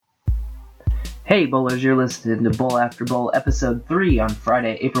Hey bowlers, you're listening to Bowl After Bowl, Episode 3 on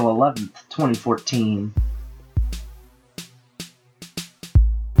Friday, April 11th, 2014.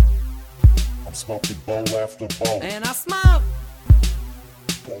 I'm smoking bowl after bowl. And I smoke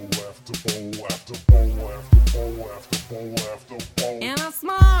Bowl after bowl after bowl after bowl after bowl after bowl. and I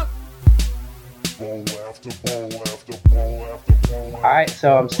smoke. Bowl after bowl after bowl after bowl. Alright,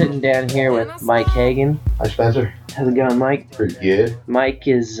 so I'm sitting down here with Mike Hagan. Hi, Spencer. How's it going, Mike? Pretty good. Mike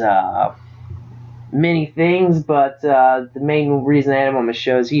is, many things, but the main reason I had him on my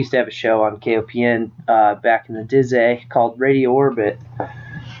show is he used to have a show on KOPN back in the Dizzy called RadiOrbit.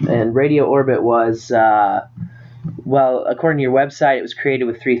 And RadiOrbit was, well, according to your website, it was created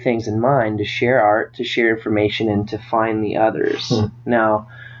with three things in mind: to share art, to share information, and to find the others. Now,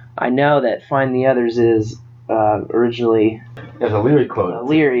 I know that Find the Others is originally There's a Leary quote.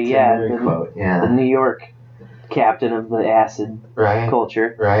 Leary, It's a yeah, Leary quote, yeah. the New York captain of the acid Right.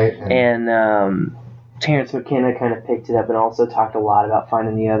 culture. Right. And Terrence McKenna kind of picked it up and also talked a lot about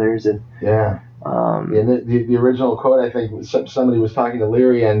finding the others. And yeah. The original quote, I think, was somebody was talking to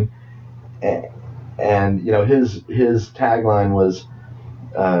Leary, and you know his tagline was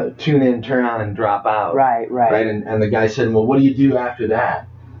tune in, turn on, and drop out. right. And the guy said, well, what do you do after that?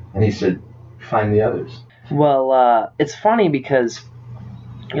 And he said, find the others. Well, it's funny because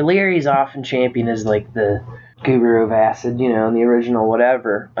Leary's often championed as like the guru of acid, you know, the original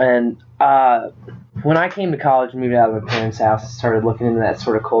whatever. And when I came to college and moved out of my parents' house, I started looking into that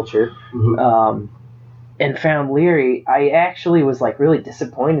sort of culture. And found Leary. I actually was like really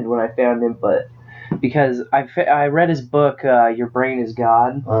disappointed when I found him, but because I read his book, Your Brain is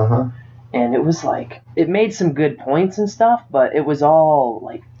God, and it was like it made some good points and stuff, but it was all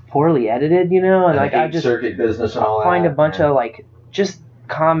like poorly edited, you know, and like I just circuit business and all find that. a bunch of like just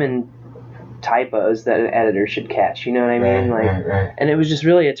common typos that an editor should catch, you know what I mean? Right. And it was just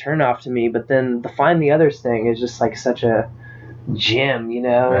really a turnoff to me. But then the Find the Others thing is just like such a gem, you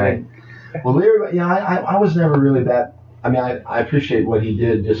know. Right. Well, Leary, yeah, I was never really that. I mean, I appreciate what he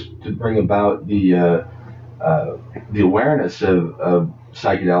did just to bring about the awareness of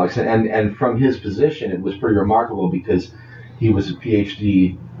psychedelics, and from his position, it was pretty remarkable because he was a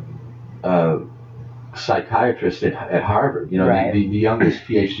PhD psychiatrist at Harvard. You know, Right. the youngest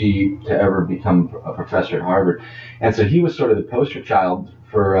PhD to ever become a professor at Harvard, and so he was sort of the poster child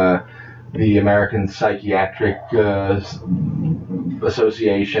for the American Psychiatric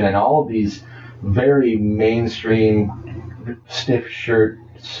Association and all of these very mainstream, stiff shirt,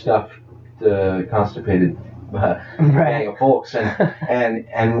 stuffed, constipated gang of folks, and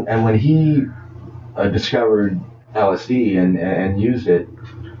when he discovered LSD and used it,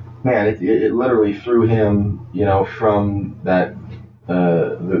 man, it literally threw him, you know, from that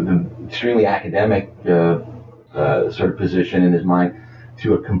the extremely academic sort of position in his mind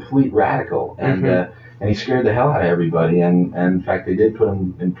to a complete radical, and he scared the hell out of everybody, and in fact they did put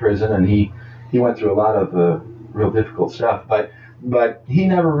him in prison, and he went through a lot of real difficult stuff, but he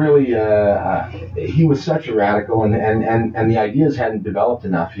never really he was such a radical, and the ideas hadn't developed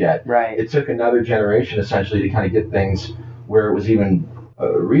enough yet. Right. It took another generation essentially to kind of get things where it was even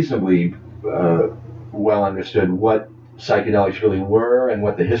reasonably well understood what psychedelics really were and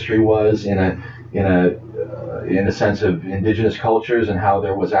what the history was in a sense of indigenous cultures, and how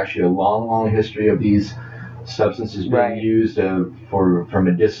there was actually a long history of these substances being used for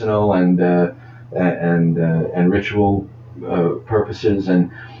medicinal and ritual purposes, and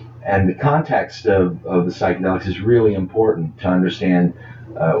the context of the psychedelics is really important to understand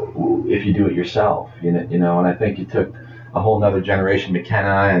if you do it yourself, you know. And I think it took a whole nother generation,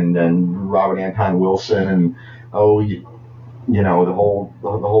 McKenna and Robert Anton Wilson, and you know, the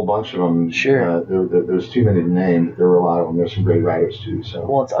whole bunch of them. Sure. There's too many to name. There were a lot of them. There's some great writers too. So.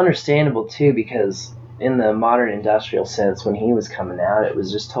 Well, it's understandable too, because in the modern industrial sense, when he was coming out, it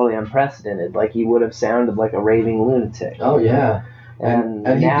was just totally unprecedented. Like, he would have sounded like a raving lunatic. Oh yeah. And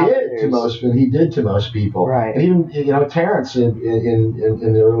he did to most people. Right. And even, you know, Terrence in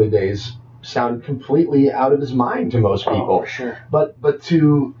the early days sounded completely out of his mind to most people. Oh, for sure. But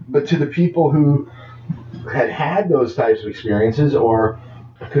to the people who had those types of experiences or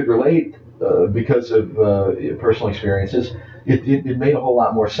could relate because of personal experiences, it made a whole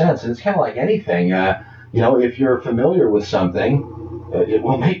lot more sense. And it's kind of like anything. You know, if you're familiar with something, it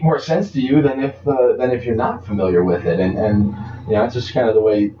will make more sense to you than if you're not familiar with it. And you know, it's just kind of the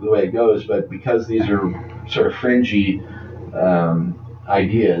way it goes. But because these are sort of fringy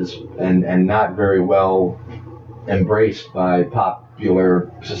ideas and not very well embraced by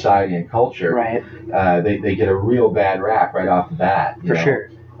popular society and culture, Right. They get a real bad rap right off the bat. For sure.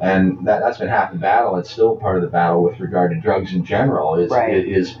 And that's been half the battle. It's still part of the battle with regard to drugs in general.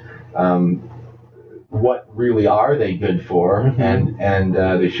 what really are they good for, and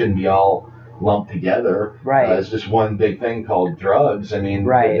they shouldn't be all lumped together as just one big thing called drugs. I mean,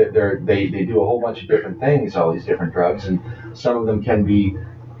 they do a whole bunch of different things, all these different drugs, and some of them can be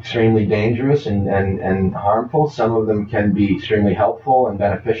extremely dangerous and harmful. Some of them can be extremely helpful and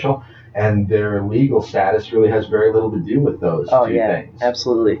beneficial, and their legal status really has very little to do with those two things.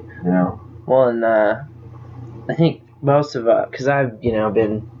 Absolutely. You know? Well, and I think most of because I've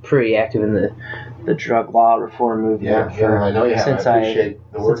been pretty active in the drug law reform movement I know you have. since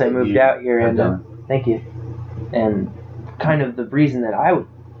I moved out here, and thank you. And kind of the reason that I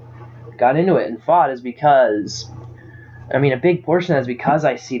got into it and fought is because, I mean, a big portion of that is because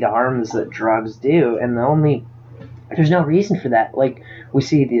I see the harms that drugs do, and there's no reason for that. Like, we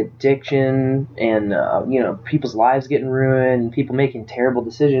see the addiction and people's lives getting ruined and people making terrible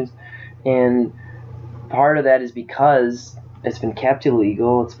decisions, and part of that is because it's been kept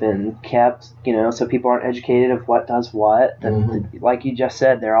illegal. It's been kept, so people aren't educated of what does what. And like you just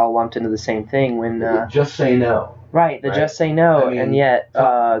said, they're all lumped into the same thing. When just say no. Right, just say no, and yet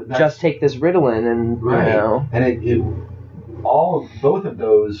just take this Ritalin, and and both of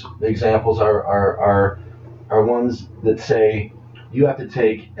those examples are ones that say you have to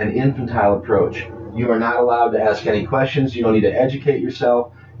take an infantile approach. You are not allowed to ask any questions. You don't need to educate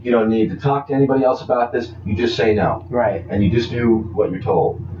yourself. You don't need to talk to anybody else about this. You just say no. Right. And you just do what you're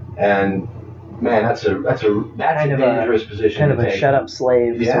told. And man, that's a dangerous position. Kind of a shut up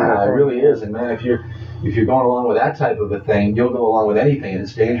slave. Yeah, it really is. And man, if you're going along with that type of a thing, you'll go along with anything, and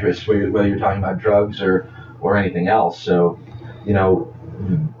it's dangerous whether you're talking about drugs or anything else. So,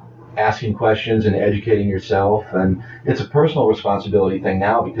 asking questions and educating yourself, and it's a personal responsibility thing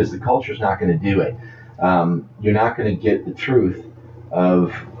now because the culture's not going to do it. You're not going to get the truth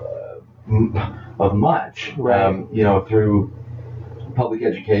of much, through public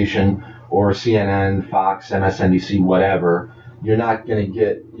education or CNN, Fox, MSNBC, whatever. You're going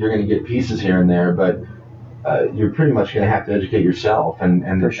to get pieces here and there, but you're pretty much going to have to educate yourself. And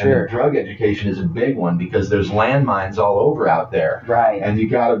drug education is a big one because there's landmines all over out there. Right. And you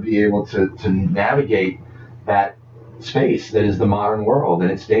got to be able to navigate that space that is the modern world,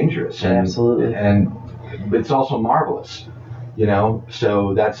 and it's dangerous. And, absolutely. And it's also marvelous.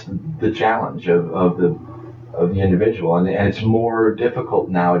 So that's the challenge of the individual, and it's more difficult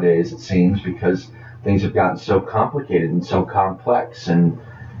nowadays, it seems, because things have gotten so complicated and so complex. And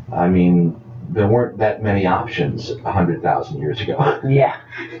I mean, there weren't that many options 100,000 years ago. Yeah,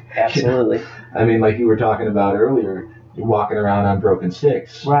 absolutely. I mean, like you were talking about earlier, you're walking around on broken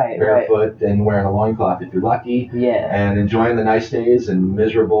sticks, barefoot, and wearing a loincloth if you're lucky, and enjoying the nice days and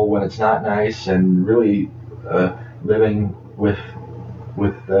miserable when it's not nice, and really living with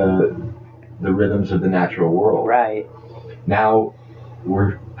the rhythms of the natural world. Right. Now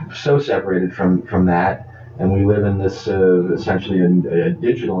we're so separated from that, and we live in this essentially a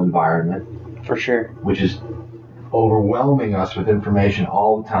digital environment. For sure. Which is overwhelming us with information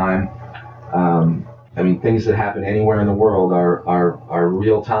all the time. I mean, things that happen anywhere in the world are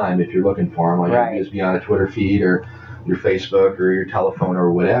real time if you're looking for them. Like you can just be on a Twitter feed or your Facebook or your telephone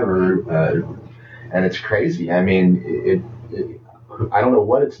or whatever, and it's crazy. I mean, I don't know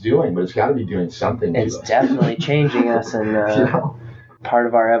what it's doing, but it's got to be doing something. It's definitely changing us, and part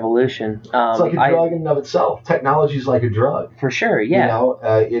of our evolution. It's like a drug in and of itself. Technology is like a drug. For sure, yeah.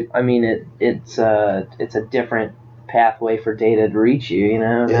 It's a different pathway for data to reach you.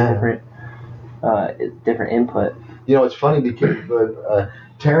 Different input. It's funny because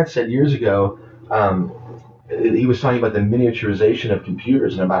Terrence said years ago. He was talking about the miniaturization of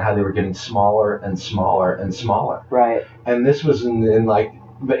computers and about how they were getting smaller and smaller and smaller. Right. And this was in like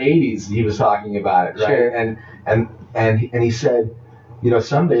the 80s. He was talking about it, right? Sure. And he said,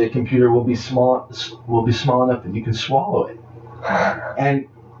 someday a computer will be small enough that you can swallow it. And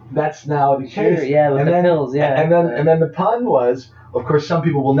that's now the case. Sure, yeah, with the pills, yeah. And then the pun was, of course, some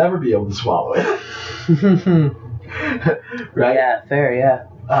people will never be able to swallow it. Right? Yeah, fair, yeah.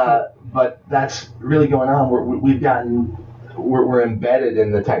 But that's really going on. We're embedded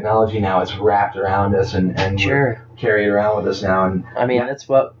in the technology now. It's wrapped around us and we're carried around with us now. And I mean, that's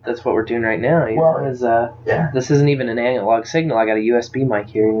what we're doing right now. This isn't even an analog signal. I got a USB mic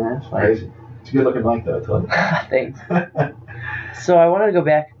here. It's crazy. It's a good looking mic though. I told you. Thanks. So I wanted to go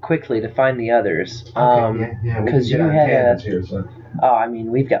back quickly to find the others. Because you had here, so. Oh, I mean,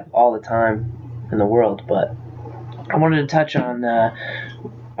 we've got all the time in the world, but I wanted to touch on.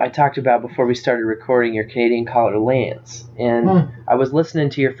 I talked about before we started recording your Canadian Collar Lance, and I was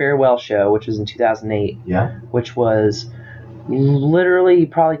listening to your farewell show, which was in 2008. Yeah. Which was Literally,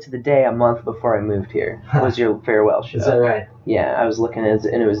 probably to the day, a month before I moved here, was your farewell show. Is that right? Yeah, I was looking at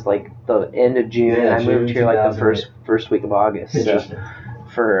it, and it was like the end of June, and I moved here like the first week of August. Interesting.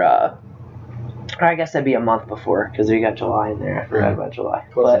 So I guess that'd be a month before, because we got July in there. I forgot about July.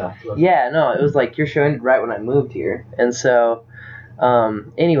 Close enough. Yeah, no, it was like your show ended right when I moved here. And so,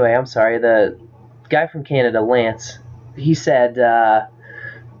 anyway, I'm sorry, the guy from Canada, Lance, he said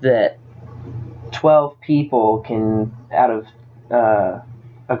that 12 people can, out of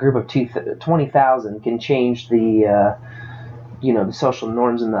a group of 20,000, can change the, the social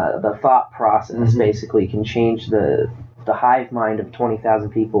norms and the thought process, basically, can change the hive mind of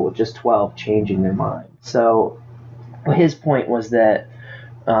 20,000 people with just 12 changing their mind. So his point was that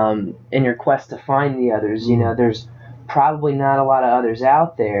in your quest to find the others, there's probably not a lot of others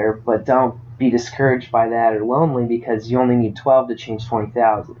out there, but don't be discouraged by that or lonely, because you only need 12 to change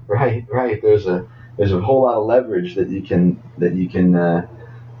 20,000. Right. There's a whole lot of leverage that you can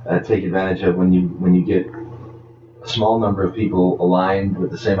take advantage of when you get a small number of people aligned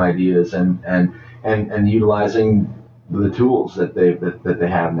with the same ideas and utilizing the tools that they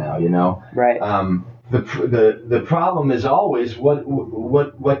have now. Right. The problem is always what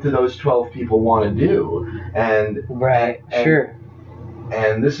do those 12 people want to do, and sure.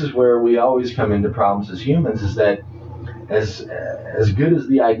 And this is where we always come into problems as humans, is that as good as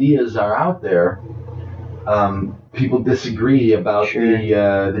the ideas are out there, people disagree about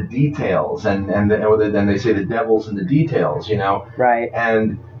the details, and then they say the devil's in the details, Right.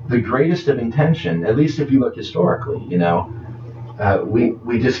 And the greatest of intention, at least if you look historically,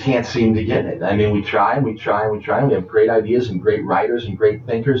 we just can't seem to get it. I mean, we try and we have great ideas and great writers and great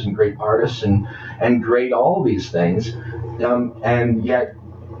thinkers and great artists and great all these things, and yet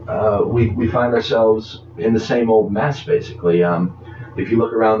we find ourselves in the same old mess, basically. If you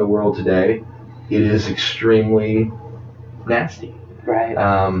look around the world today, it is extremely nasty. Right.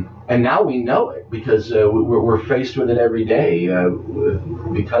 And now we know it, because we're faced with it every day,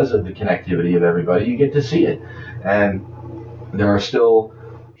 because of the connectivity of everybody. You get to see it, and there are still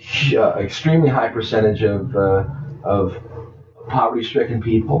extremely high percentage of poverty-stricken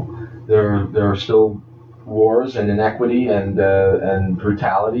people. There are still wars and inequity and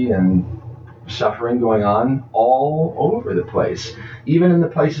brutality and suffering going on all over the place, even in the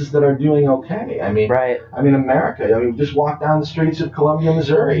places that are doing okay. I mean, America. I mean, just walk down the streets of Columbia,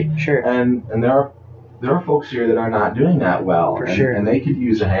 Missouri, and there are folks here that are not doing that well, and they could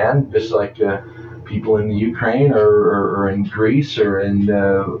use a hand, just like people in the Ukraine or in Greece or in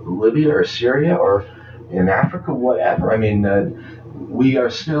Libya or Syria or in Africa, whatever. I mean, we are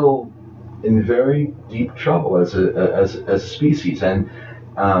still in very deep trouble as a species, and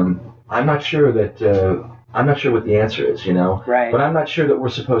I'm not sure what the answer is, Right. But I'm not sure that we're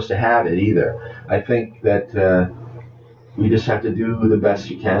supposed to have it either. I think that we just have to do the best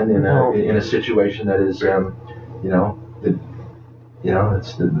you can in a situation that is,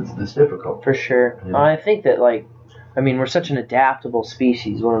 it's difficult. For sure. I think that, we're such an adaptable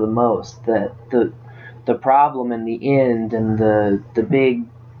species, one of the most, that the problem in the end and the big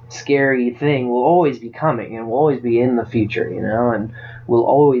scary thing will always be coming, and will always be in the future, and we'll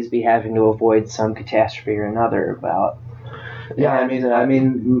always be having to avoid some catastrophe or another about. Yeah, I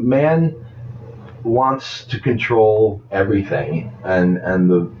mean, man wants to control everything, and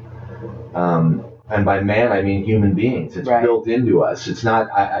by man I mean human beings. It's built into us. It's not,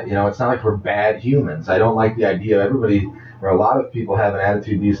 it's not like we're bad humans. I don't like the idea. Everybody, or a lot of people, have an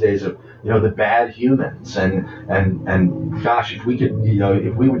attitude these days of the bad humans, and gosh, if we could,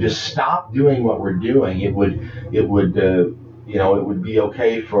 if we would just stop doing what we're doing, it would be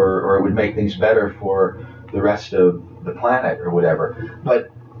okay or it would make things better for the rest of the planet or whatever. But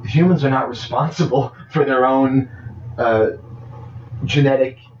humans are not responsible for their own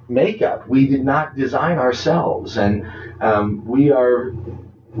genetic makeup. We did not design ourselves, and we are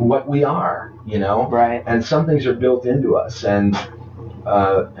what we are, Right. And some things are built into us, and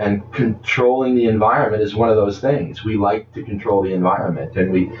controlling the environment is one of those things. We like to control the environment,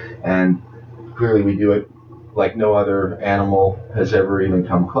 and clearly we do it like no other animal has ever even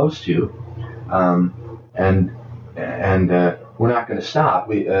come close to, and we're not going to stop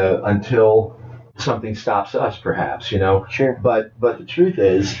until something stops us, perhaps, Sure. But the truth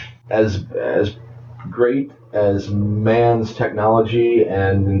is, as great as man's technology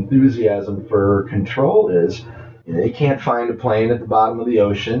and enthusiasm for control is, they can't find a plane at the bottom of the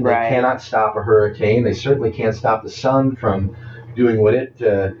ocean. They cannot stop a hurricane. They certainly can't stop the sun from doing what it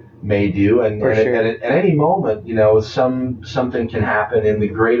may do. And at any moment, something can happen in the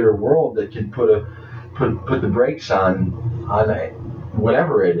greater world that can put the brakes on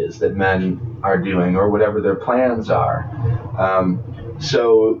whatever it is that men are doing or whatever their plans are.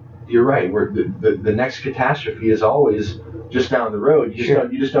 So you're right. The next catastrophe is always just down the road.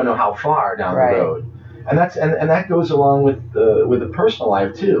 You just don't know how far down the road. And that goes along with the personal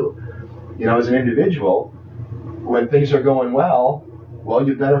life too. You know, as an individual, when things are going well,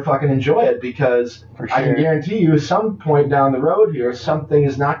 you better fucking enjoy it, because I can guarantee you some point down the road here, something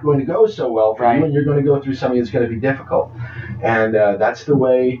is not going to go so well for you, and you're going to go through something that's going to be difficult. And that's the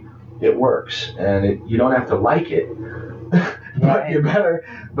way it works. And you don't have to like it, but you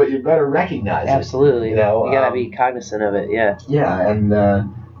better recognize it. Absolutely. You know, you gotta be cognizant of it. Yeah. Yeah,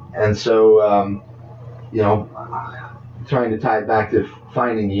 and so you know, trying to tie it back to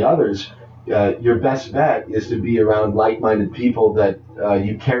finding the others. Your best bet is to be around like-minded people that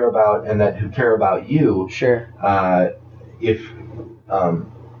you care about and who care about you. Sure. If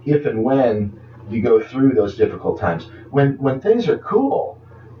and when you go through those difficult times, when things are cool,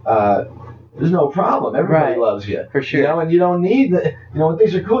 there's no problem. Everybody loves you. For sure. You know, and you don't need when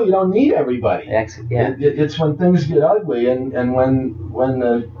things are cool, you don't need everybody. Yeah. It's when things get ugly and when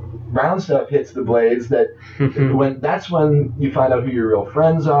the brown stuff hits the blades that's when you find out who your real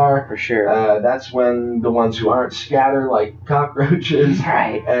friends are. For sure. That's when the ones who aren't scatter like cockroaches.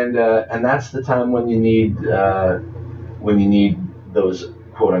 Right. And that's the time when you need those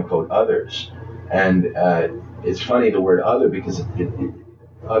quote unquote others. And it's funny, the word other, because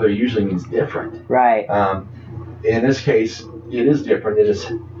other usually means different. Right. In this case, it is different. It is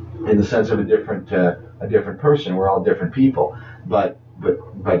in the sense of a different person. We're all different people, but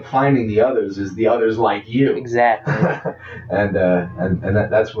finding the others is the others like you. Exactly. and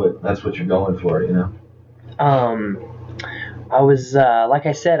that's what you're going for, you know. I was like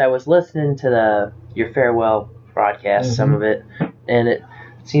I said, I was listening to your farewell broadcast, some of it, and it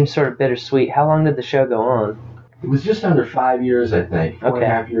seems sort of bittersweet. How long did the show go on? It was just under 5 years, I think,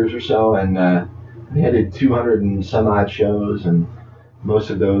 4.5 years or so, and I did 200 and some odd shows, and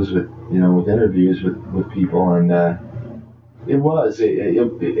most of those with interviews with people, and it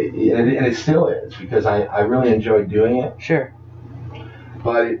still is, because I really enjoyed doing it. Sure.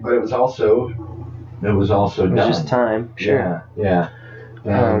 But it was also done. Just time. Sure. Yeah.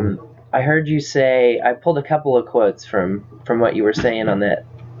 I heard you say, I pulled a couple of quotes from what you were saying on that,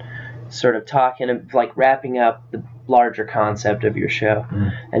 sort of talking of like wrapping up the larger concept of your show.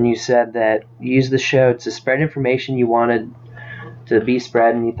 And you said that you used the show to spread information you wanted to be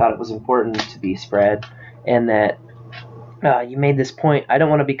spread, and you thought it was important to be spread, and that you made this point: I don't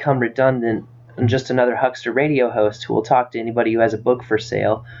want to become redundant and just another huckster radio host who will talk to anybody who has a book for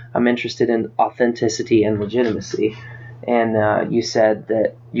sale. I'm interested in authenticity and legitimacy. And you said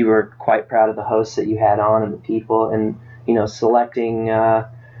that you were quite proud of the hosts that you had on and the people, and selecting the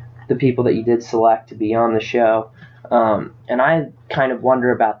people that you did select to be on the show. And I kind of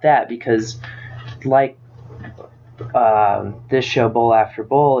wonder about that, because like this show, Bowl After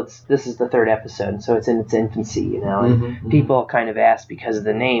Bowl, this is the third episode, so it's in its infancy, and people kind of ask, because of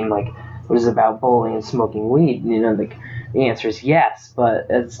the name, like, what is it about bowling and smoking weed? Like, the answer is yes, but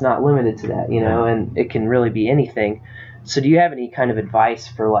it's not limited to that, and it can really be anything. So do you have any kind of advice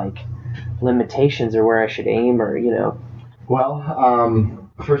for, like, limitations or where I should aim, or, Well,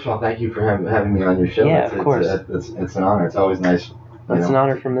 first of all, thank you for having me on your show. Yeah, of course. It's an honor. It's always nice. It's an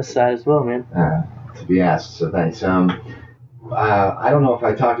honor from this side as well, man. To be asked, so thanks. I don't know if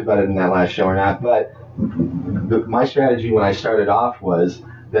I talked about it in that last show or not, but my strategy when I started off was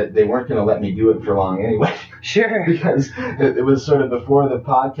that they weren't going to let me do it for long anyway. Sure. Because it was sort of before the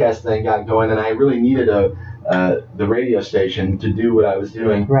podcast thing got going, and I really needed the radio station to do what I was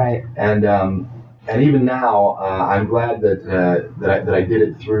doing. Right. And even now, I'm glad that I did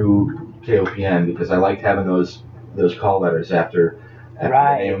it through KOPN, because I liked having those call letters after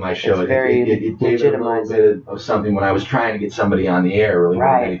the name of my show. It's very it gave it a little bit of something when I was trying to get somebody on the air, really,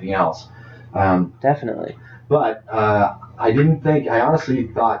 more than anything else. Definitely. But I honestly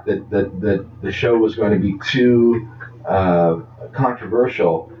thought that the show was going to be too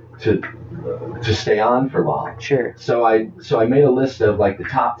controversial to stay on for long. Sure. So I made a list of like the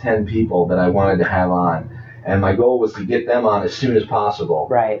top 10 people that I wanted to have on, and my goal was to get them on as soon as possible.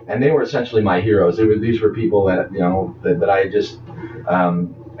 Right. And they were essentially my heroes. These were people that that I just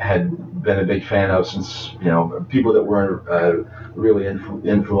had been a big fan of since people that were really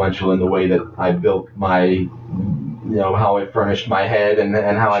influential in the way that I built my how I furnished my head and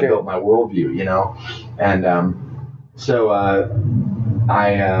how I built my worldview. And so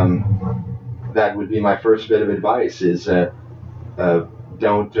that would be my first bit of advice: is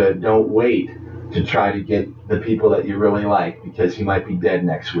don't wait to try to get the people that you really like, because you might be dead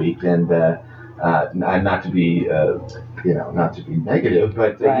next week, and not to be not to be negative,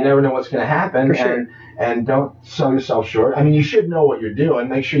 but Right. you never know what's going to happen. For sure. And don't sell yourself short. I mean, you should know what you're doing.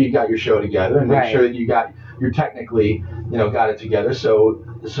 Make sure you got your show together, and make Right. sure that you're technically, got it together. So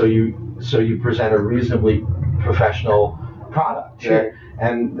you present a reasonably professional product. Sure.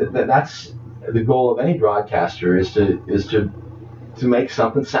 And that's the goal of any broadcaster is to make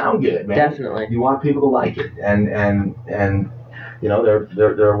something sound good, man. Definitely. You want people to like it, and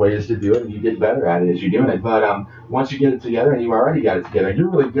there are ways to do it, and you get better at it as you're doing it. But once you get it together, and you already got it together, you're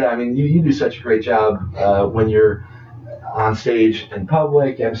really good. I mean, you do such a great job when you're on stage in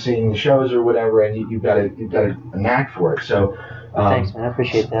public, emceeing the shows or whatever, and you've got a knack for it. So Thanks, man. I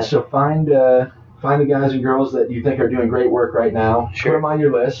appreciate that. So find the guys and girls that you think are doing great work right now. Sure. Put them on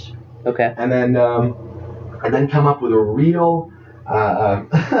your list, Okay. and then come up with a real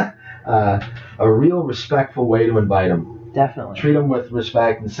respectful way to invite them. Definitely. Treat them with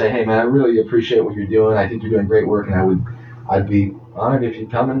respect and say, hey man, I really appreciate what you're doing. I think you're doing great work, and I'd be honored if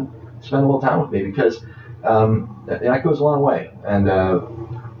you'd come and spend a little time with me, because that goes a long way,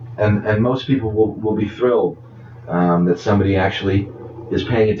 and most people will be thrilled that somebody actually is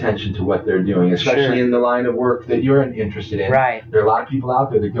paying attention to what they're doing, especially Sure. in the line of work that you're interested in. Right. There are a lot of people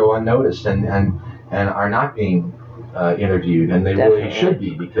out there that go unnoticed and are not being interviewed, and they Definitely. really should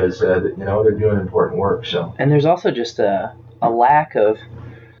be, because they're doing important work. So. And there's also just a lack of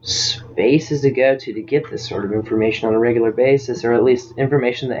spaces to go to get this sort of information on a regular basis, or at least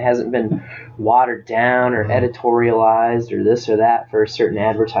information that hasn't been watered down or editorialized or this or that for certain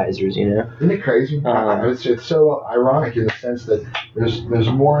advertisers, Isn't it crazy? It's so ironic in the sense that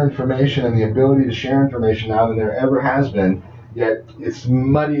there's more information and the ability to share information now than there ever has been, yet it's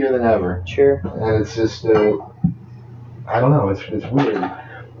muddier than ever. Sure. And it's just, I don't know, it's weird.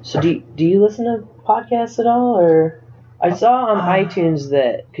 So do you listen to podcasts at all, or? I saw on iTunes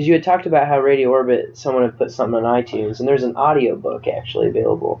that, because you had talked about how RadiOrbit, someone had put something on iTunes, and there's an audiobook actually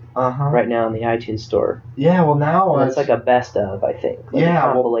available right now in the iTunes store. Yeah, well now And it's like a best of, I think. Like a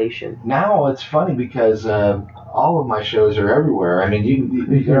compilation. Now it's funny because all of my shows are everywhere. I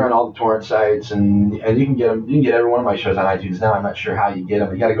mean, they're on all the torrent sites, and you can get them. You can get every one of my shows on iTunes now. I'm not sure how you get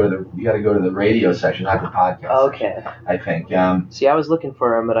them. You got to go to the radio section, not the podcast. Okay. section, I think. See, I was looking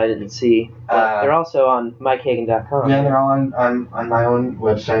for them, but I didn't see. But they're also on MikeHagan.com. Yeah, they're all on my own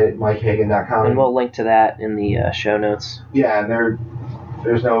website at MikeHagan.com. And we'll link to that in the show notes. Yeah, and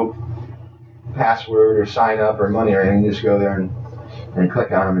there's no password or sign up or money or anything. You just go there and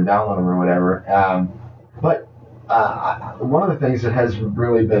click on them and download them or whatever. But one of the things that has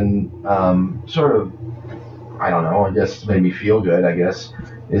really been sort of, I don't know, I guess made me feel good, I guess,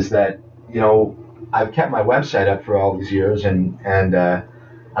 is that, I've kept my website up for all these years, and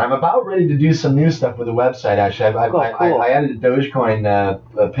I'm about ready to do some new stuff with the website, actually. Cool. I added a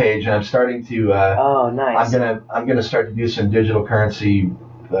Dogecoin page, and I'm starting to... oh, nice. I'm gonna start to do some digital currency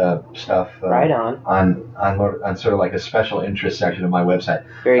stuff. Right on sort of like a special interest section of my website.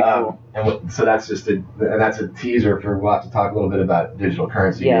 Very cool. So that's just that's a teaser for we'll have to talk a little bit about digital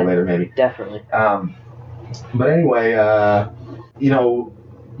currency here later, maybe. Definitely. But anyway,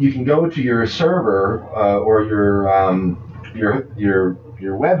 you can go to your server or your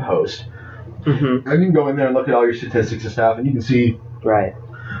web host, and you can go in there and look at all your statistics and stuff, and you can see Right.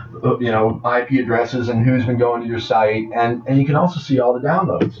 IP addresses and who's been going to your site, and you can also see all the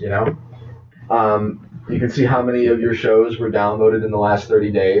downloads. You can see how many of your shows were downloaded in the last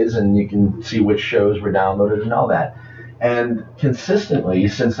 30 days, and you can see which shows were downloaded and all that. And consistently,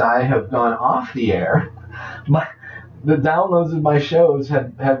 since I have gone off the air, the downloads of my shows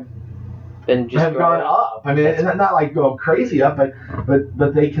have gone up. I mean, it's not like go crazy up,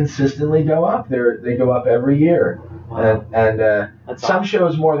 but they consistently go up. They go up every year. Wow. And some awesome.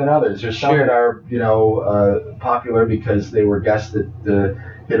 shows more than others. There's some that are popular because they were guests that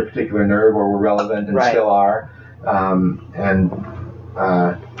hit a particular nerve or were relevant and still are.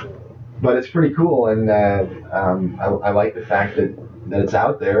 But it's pretty cool, and I like the fact that it's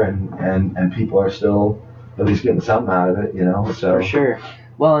out there and people are still at least getting something out of it, So For sure.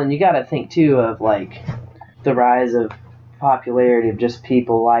 Well, and you got to think too of like the rise of popularity of just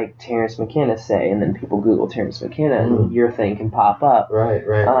people like Terrence McKenna, say, and then people Google Terrence McKenna and your thing can pop up. Right.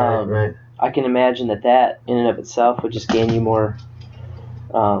 I can imagine that in and of itself would just gain you more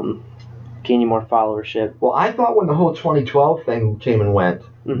followership. Well, I thought when the whole 2012 thing came and went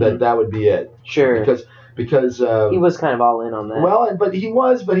that would be it. Sure. Because he was kind of all in on that. Well, but he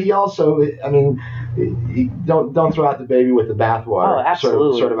also, I mean, don't throw out the baby with the bathwater. Oh,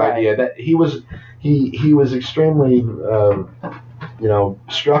 absolutely. Sort of idea that he was extremely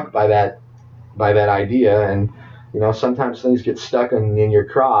struck by that idea, and sometimes things get stuck in your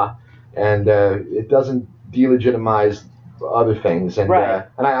craw, it doesn't delegitimize other things. And Right.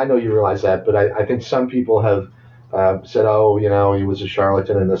 And I know you realize that, but I think some people have said, oh, he was a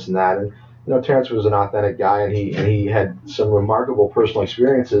charlatan and this and that. And Terrence was an authentic guy, and he had some remarkable personal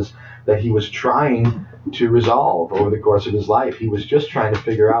experiences that he was trying to resolve over the course of his life. He was just trying to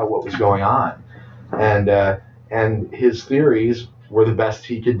figure out what was going on, and his theories were the best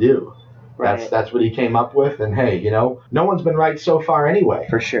he could do. Right. That's what he came up with, and hey, no one's been right so far anyway.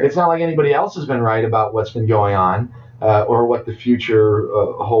 For sure. It's not like anybody else has been right about what's been going on, or what the future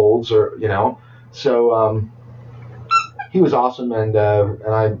holds, or So he was awesome, and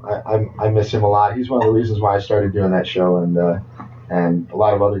I miss him a lot. He's one of the reasons why I started doing that show, and a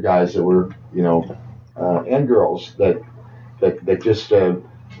lot of other guys that were and girls that just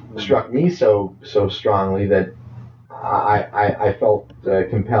struck me so strongly that I felt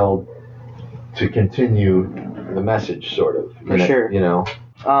compelled to continue the message, sort of. For sure.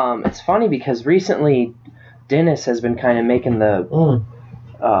 It's funny because recently Dennis has been kind of making the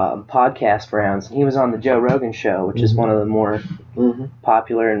podcast rounds. He was on the Joe Rogan show, which is one of the more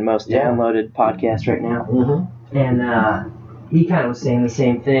popular and most downloaded podcasts right now. And he kind of was saying the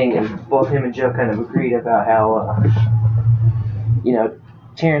same thing, and both him and Joe kind of agreed about how,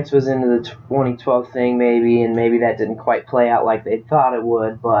 Terrence was into the 2012 thing maybe, and maybe that didn't quite play out like they thought it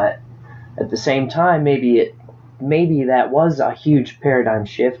would, but at the same time, maybe that was a huge paradigm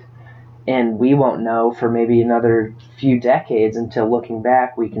shift, and we won't know for maybe another few decades until looking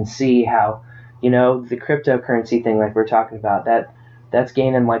back we can see how, the cryptocurrency thing like we're talking about, that's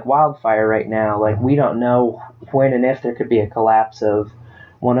gaining like wildfire right now. Like, we don't know when and if there could be a collapse of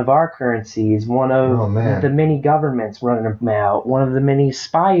one of our currencies, one of the many governments running them out, one of the many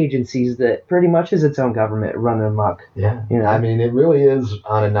spy agencies that pretty much is its own government running amok. Yeah. I mean, it really is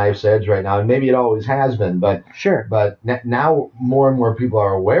on a knife's edge right now, and maybe it always has been, but sure. But now more and more people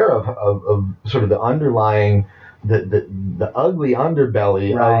are aware of sort of the underlying, the ugly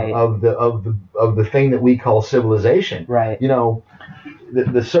underbelly right. of the thing that we call civilization. Right.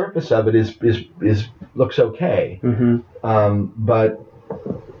 The surface of it is looks okay, but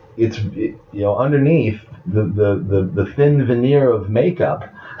it's underneath the thin veneer of makeup.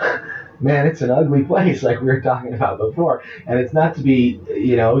 Man, it's an ugly place, like we were talking about before, and it's not to be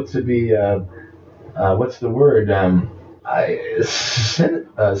what's the word,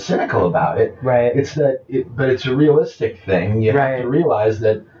 cynical about it. Right. But it's a realistic thing. You have to realize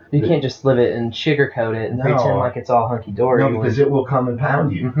that you can't just live it and sugarcoat it and pretend like it's all hunky dory. No, because it will come and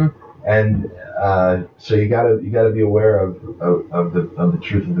pound you. Mm-hmm. And so you gotta be aware of the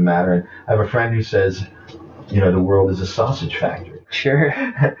truth of the matter. And I have a friend who says, the world is a sausage factory. Sure.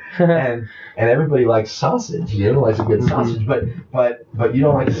 and everybody likes sausage. Likes a good sausage, but you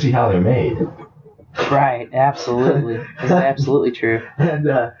don't like to see how they're made. Right. Absolutely. It's absolutely true.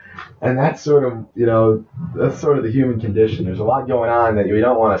 And that's sort of the human condition. There's a lot going on that we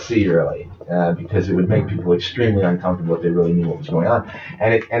don't want to see really, because it would make people extremely uncomfortable if they really knew what was going on.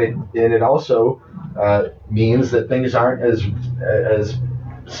 And it also means that things aren't as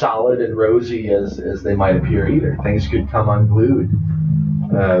solid and rosy as they might appear either. Things could come unglued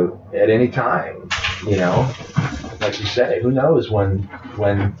at any time. Like you say, who knows when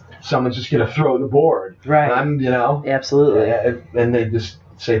someone's just going to throw the board. Right. Absolutely. And they just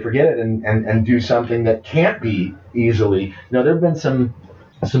say forget it and do something that can't be easily. There have been some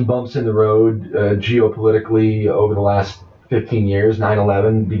bumps in the road geopolitically over the last 15 years,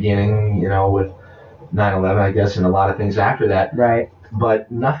 9/11 beginning, with 9/11, I guess, and a lot of things after that. Right.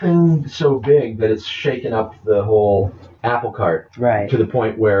 But nothing so big that it's shaken up the whole apple cart to the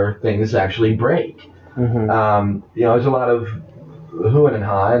point where things actually break. Mm-hmm. There's a lot of hooing and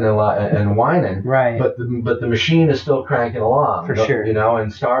hawing and whining, right? But the machine is still cranking along, for sure. And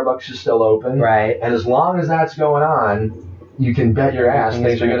Starbucks is still open, right? And as long as that's going on, you can bet your ass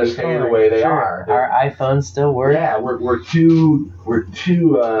things are going to stay the way they are. Our iPhones still work. Yeah, we're too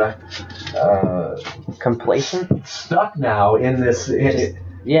complacent, stuck now in this.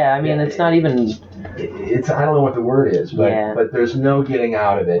 It's not even. It's I don't know what the word is, but there's no getting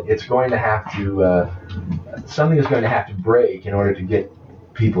out of it. It's going to have to. Something is going to have to break in order to get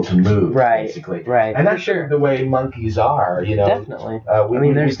people to move, basically. Right. And that's the way monkeys are, Definitely.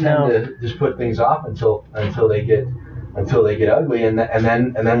 We tend to just put things off until they get ugly, and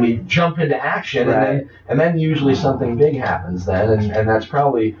then we jump into action, right. and then usually something big happens then, and that's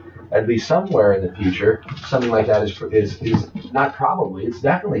probably at least somewhere in the future something like that is not probably, it's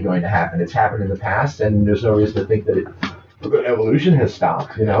definitely going to happen. It's happened in the past, and there's no reason to think that evolution has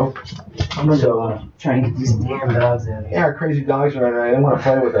stopped, you know. I'm gonna go try and get these damn dogs out of here. Yeah, our crazy dogs are around. They don't want to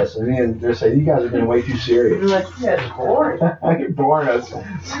play with us, and they're saying, "You guys are being way too serious." You're like, you guys are boring. You're boring us.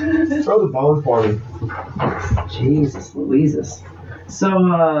 Throw the bone for me. Jesus Louises.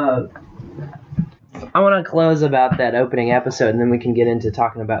 So, I want to close about that opening episode, and then we can get into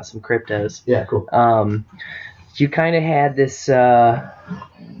talking about some cryptos. Yeah, cool. You kind of had this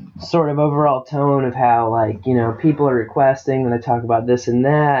sort of overall tone of how, like, you know, people are requesting that I talk about this and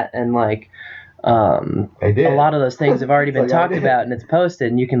that, and like, I did. a lot of those things have already been talked about, and it's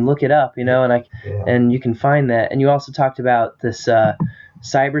posted, and you can look it up, you know, and and you can find that. And you also talked about this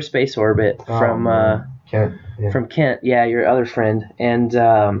cyberspace orbit from Kent. Yeah. From Kent, yeah, your other friend, and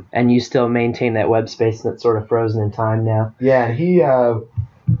you still maintain that web space that's sort of frozen in time now. Yeah, he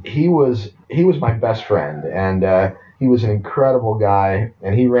was my best friend, and he was an incredible guy,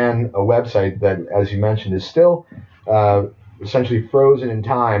 and he ran a website that, as you mentioned, is still essentially frozen in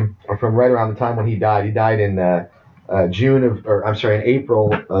time, or from right around the time when he died. He died in in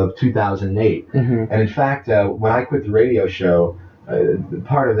April of 2008. Mm-hmm. And in fact, when I quit the radio show,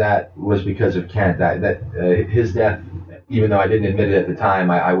 part of that was because of Kent. That his death, even though I didn't admit it at the time,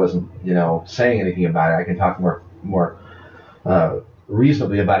 I wasn't, you know, saying anything about it. I can talk more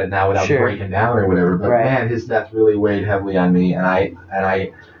reasonably about it now without breaking down or whatever. But man, his death really weighed heavily on me, and I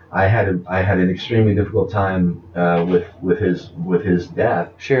had an extremely difficult time with his death.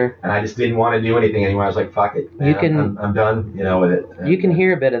 Sure. And I just didn't want to do anything anymore. I was like, fuck it, man. I'm done, you know, with it. You can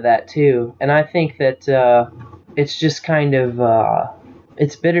hear a bit of that too, and I think that it's just kind of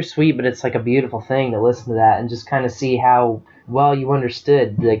it's bittersweet, but it's like a beautiful thing to listen to that and just kind of see how well you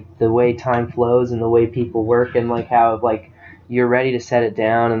understood like the way time flows and the way people work, and like how like you're ready to set it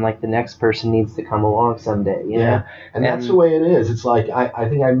down, and like the next person needs to come along someday, you know? And that's the way it is. It's like, I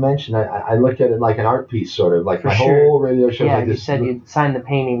think I mentioned, I look at it like an art piece, sort of, like my whole radio show. Yeah, like you this, said you'd sign the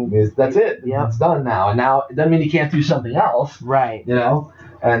painting. That's it. Yeah. It's done now. And now, it doesn't mean you can't do something else. Right. You know?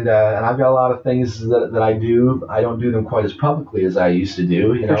 And I've got a lot of things that I do. I don't do them quite as publicly as I used to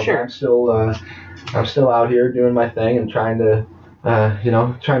do, you know? For sure. But I'm still out here doing my thing and trying to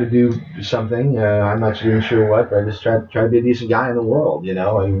do something. I'm not even sure what, but I just try to be a decent guy in the world, you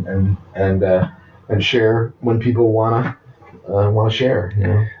know, and share when people wanna share, you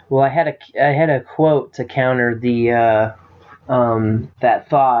know. Well, I had a quote to counter the that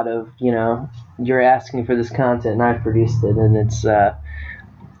thought of, you know, you're asking for this content and I've produced it, and it's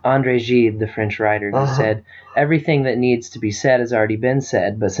André Gide, the French writer, who said, "Everything that needs to be said has already been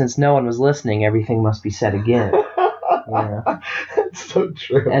said, but since no one was listening, everything must be said again." Yeah. That's so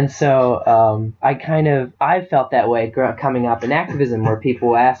true. And so I felt that way coming up in activism, where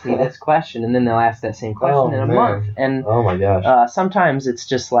people ask me this question and then they'll ask that same question in a month. And oh my gosh. Sometimes it's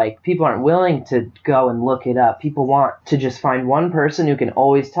just like people aren't willing to go and look it up. People want to just find one person who can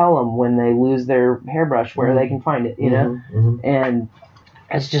always tell them when they lose their hairbrush where they can find it, you know? Mm-hmm. And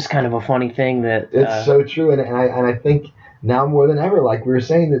it's just kind of a funny thing that it's so true. And I think now more than ever, like we were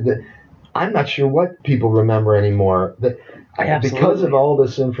saying, that I'm not sure what people remember anymore. Because of all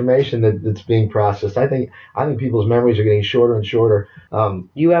this information that's being processed, I think people's memories are getting shorter and shorter.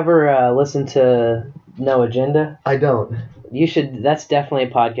 You ever listen to No Agenda? I don't. You should. That's definitely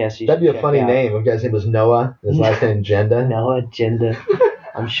a podcast. That'd be a funny name. The guy's name was Noah. His last name Agenda. No Agenda.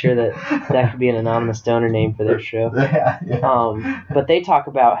 I'm sure that could be an anonymous donor name for their show. Yeah. But they talk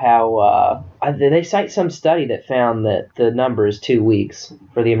about how they cite some study that found that the number is 2 weeks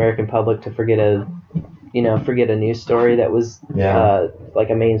for the American public to forget a news story that was like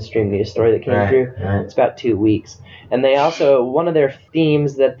a mainstream news story that came through. Right. It's about 2 weeks. And they also, one of their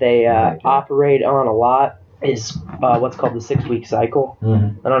themes that they operate on a lot is what's called the 6-week cycle.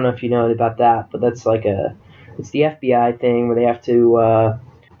 Mm-hmm. I don't know if you know about that, but that's like it's the FBI thing where they have to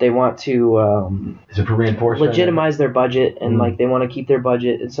they want to is it for reinforcement? Legitimize their budget, and like they want to keep their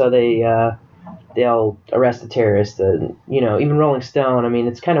budget, and so they'll arrest a terrorist. And you know, even Rolling Stone, I mean,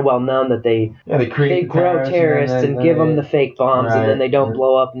 it's kind of well known that they grow terrorists and give them the fake bombs, and then they don't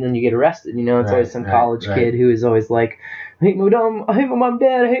blow up, and then you get arrested. You know, it's always some college kid who is always like, I hate my mom, I hate my mom,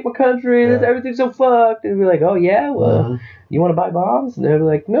 dad, I hate my country, everything's so fucked. And we're like, oh yeah, well, you want to buy bombs? And they're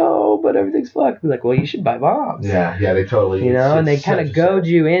like, no, but everything's fucked. We're like, well, you should buy bombs. Yeah, they totally. You know, and they kind of goad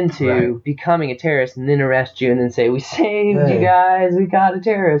you into becoming a terrorist, and then arrest you, and then say, we saved you guys, we got a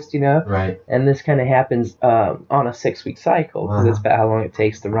terrorist, you know? Right. And this kind of happens on a 6-week cycle, because that's about how long it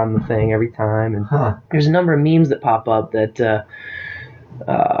takes to run the thing every time. And there's a number of memes that pop up that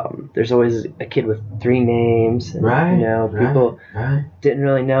There's always a kid with 3 names. And, Right. You know, people didn't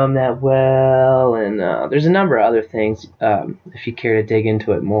really know him that well, and there's a number of other things. If you care to dig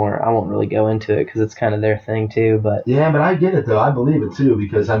into it more, I won't really go into it because it's kind of their thing too. But yeah, but I get it though. I believe it too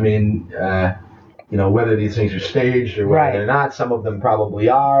because I mean, you know, whether these things are staged or whether they're not, some of them probably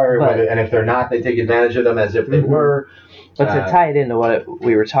are, and if they're not, they take advantage of them as if they were. But to tie it into what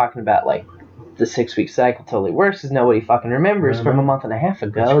we were talking about, like the 6-week cycle totally works because nobody fucking remembers from a month and a half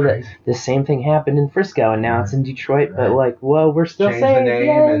ago that the same thing happened in Frisco and now it's in Detroit. But like, whoa, we're still change saying the name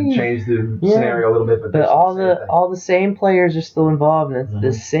and change the scenario a little bit, but all the same players are still involved, and it's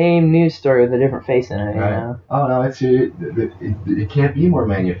the same news story with a different face in it. You know? Oh no, it can't be more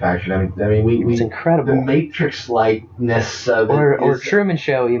manufactured. I mean, we it's incredible. The Matrix likeness of it, or Truman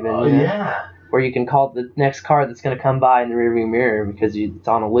Show even. Oh yeah. Where you can call the next car that's going to come by in the rearview mirror because it's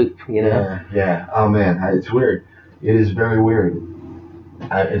on a loop, you know? Yeah. Oh, man, it's weird. It is very weird.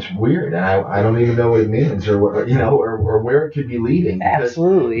 It's weird, and I don't even know what it means or what, you know, or where it could be leading.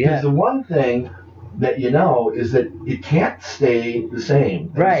 Absolutely, Because the one thing that you know is that it can't stay the same.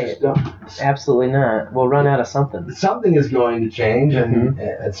 Right. Absolutely not. We'll run out of something. Something is going to change and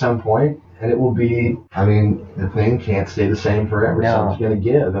at some point. And it will be, I mean, the thing can't stay the same forever. No. Something's going to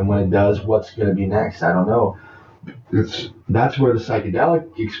give. And when it does, what's going to be next? I don't know. That's where the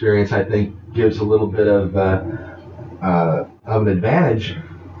psychedelic experience, I think, gives a little bit of an advantage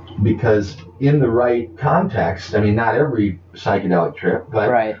because in the right context, I mean, not every psychedelic trip,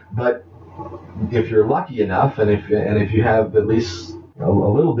 but if you're lucky enough and if you have at least a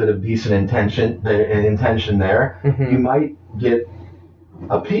little bit of decent intention there, you might get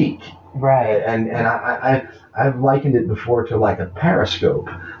a peak. Right. And I've likened it before to like a periscope.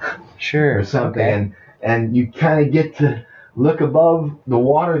 Sure. Or something. Okay. And you kind of get to look above the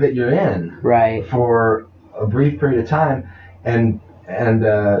water that you're in. Right. For a brief period of time. And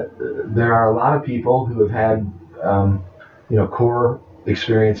there are a lot of people who have had, core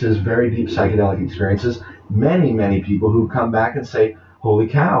experiences, very deep psychedelic experiences. Many, many people who come back and say, holy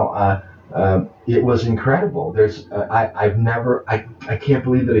cow, it was incredible. I can't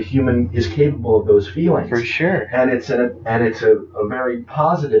believe that a human is capable of those feelings. For sure. And it's a very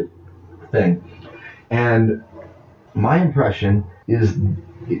positive thing. And my impression is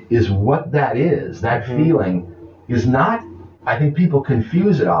what that is. That feeling is not. I think people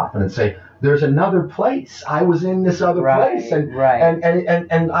confuse it often and say, "There's another place. I was in this other place,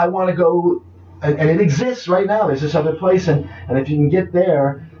 and I want to go, and it exists right now. There's this other place, and if you can get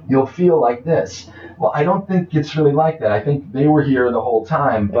there, you'll feel like this." Well, I don't think it's really like that. I think they were here the whole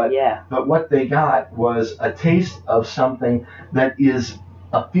time, but what they got was a taste of something that is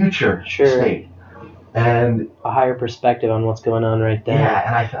a future state. And a higher perspective on what's going on right there.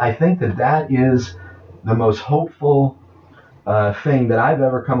 Yeah, and I think that is the most hopeful thing that I've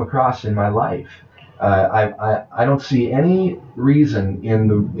ever come across in my life. I don't see any reason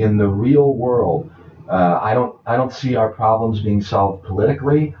in the real world. I don't see our problems being solved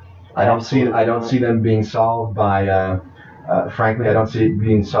politically. I don't see them being solved by. Frankly, I don't see it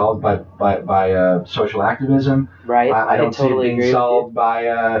being solved by social activism. Right. I don't totally see it being solved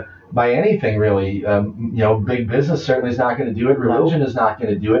by anything really. Big business certainly is not going to do it. Religion is not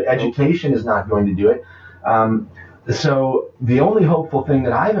going to do it. Education is not going to do it. So the only hopeful thing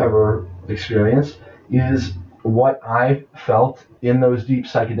that I've ever experienced is what I felt in those deep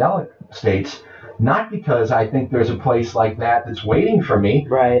psychedelic states. Not because I think there's a place like that that's waiting for me,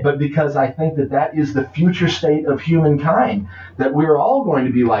 but because I think that is the future state of humankind, that we're all going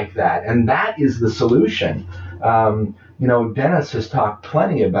to be like that, and that is the solution. Dennis has talked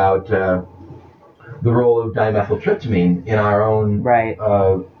plenty about the role of dimethyltryptamine in our own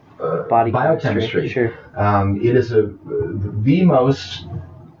body biochemistry. Sure. It is the most,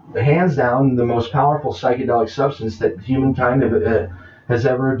 hands down, the most powerful psychedelic substance that humankind has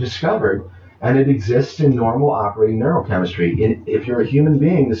ever discovered. And it exists in normal operating neurochemistry. If you're a human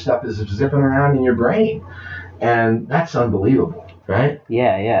being, this stuff is zipping around in your brain. And that's unbelievable, right?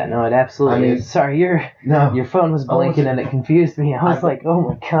 Yeah. No, it absolutely is. Sorry, your phone was blinking and it confused me. I was like, oh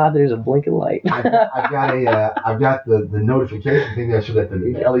my God, there's a blinking light. I've got the notification thing that so that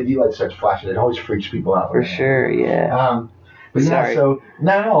the LED light starts flashing. It always freaks people out. For sure, yeah. But Sorry. So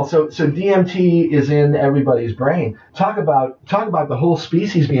DMT is in everybody's brain. Talk about the whole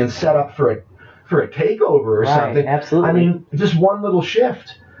species being set up for a takeover or something. Absolutely. I mean, just one little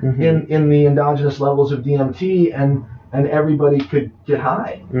shift in the endogenous levels of DMT and everybody could get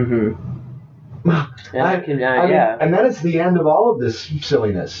high. Mm-hmm. And then it's the end of all of this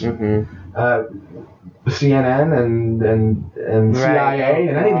silliness. CNN and CIA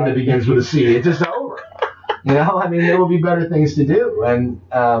and anything that begins with a C, it's just over. You know, I mean, there will be better things to do, and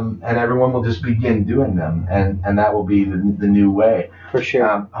everyone will just begin doing them, and that will be the new way. For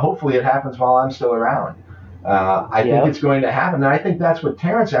sure. Hopefully, it happens while I'm still around. I think it's going to happen, and I think that's what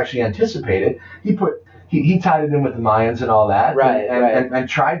Terrence actually anticipated. He tied it in with the Mayans and all that, right, and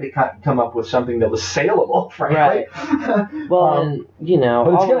tried to come up with something that was saleable, frankly. Right. Well, and you know,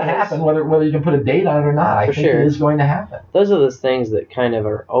 but it's going to happen, whether you can put a date on it or not. I think it is going to happen. Those are those things that kind of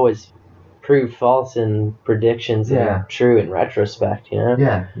are always proved false in predictions and are true in retrospect, you know?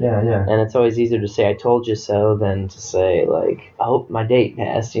 Yeah. And it's always easier to say I told you so than to say, like, I hope my date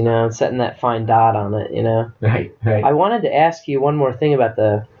passed, you know, and setting that fine dot on it, you know? Right. I wanted to ask you one more thing about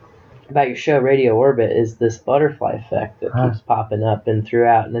your show, Radio-Orbit, is this butterfly effect that keeps popping up and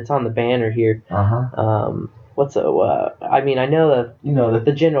throughout, and it's on the banner here. I mean, I know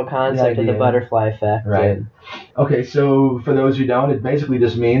the general concept of the butterfly effect. Right. Okay, so for those who don't, it basically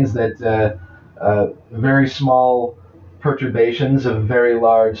just means that very small perturbations of very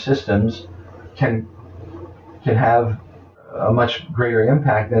large systems can have a much greater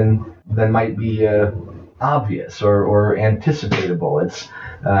impact than might be obvious or anticipatable. It's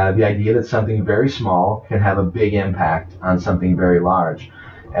the idea that something very small can have a big impact on something very large.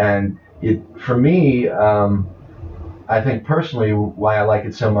 And for me, I think personally why I like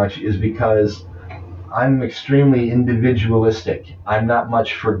it so much is because I'm extremely individualistic. I'm not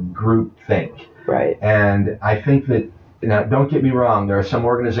much for groupthink. Right. And I think that, now don't get me wrong, there are some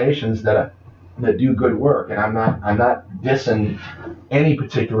organizations that do good work, and I'm not dissing any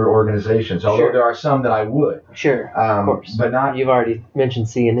particular organizations, although there are some that I would. Sure, of course. But not. You've already mentioned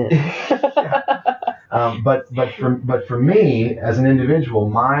CNN. But for me as an individual,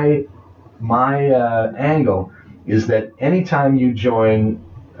 my angle is that anytime you join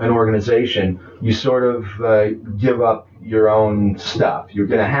an organization, you sort of give up your own stuff. You're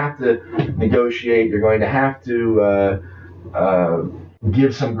going to have to negotiate. You're going to have to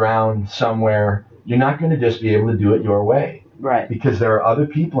give some ground somewhere. You're not going to just be able to do it your way. Right. Because there are other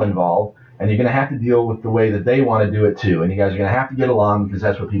people involved, and you're going to have to deal with the way that they want to do it too. And you guys are going to have to get along because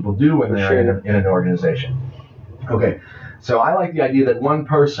that's what people do when they're in an organization. Okay. So I like the idea that one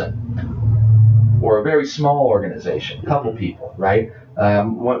person or a very small organization, a couple people, right?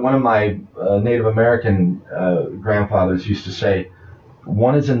 One of my Native American grandfathers used to say,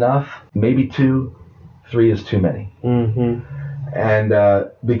 one is enough, maybe two, three is too many. Mm-hmm. And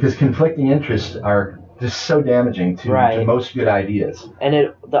because conflicting interests are just so damaging to most good ideas.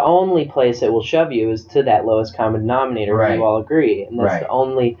 And the only place it will shove you is to that lowest common denominator where you all agree. And that's the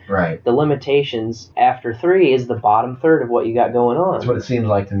only, the limitations after three is the bottom third of what you got going on. That's what it seems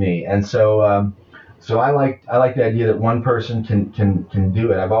like to me. And so so I like the idea that one person can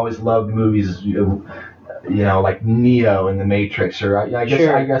do it. I've always loved movies, you know, like Neo in The Matrix, or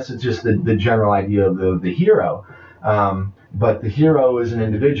I guess it's just the general idea of the hero. But the hero is an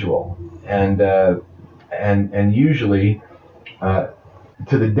individual, and usually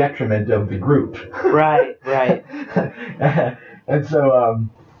to the detriment of the group. Right. And so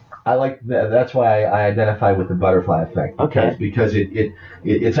I like that. That's why I identify with the butterfly effect. Because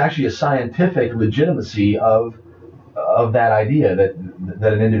it's actually a scientific legitimacy of that idea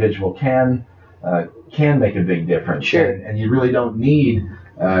that an individual can make a big difference. Sure. And you really don't need.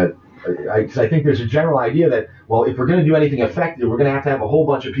 Because I think there's a general idea that, well, if we're going to do anything effective, we're going to have a whole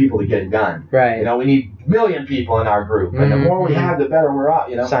bunch of people to get it done. Right. You know, we need 1 million people in our group, and the more we have, the better we're up.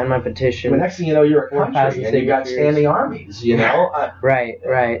 You know. Sign my petition. The next thing you know, you're a country, and you got standing armies. You know. Right.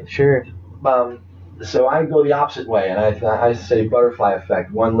 Sure. So I go the opposite way, and I say butterfly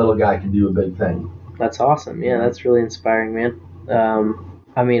effect. One little guy can do a big thing. That's awesome. Yeah, that's really inspiring, man.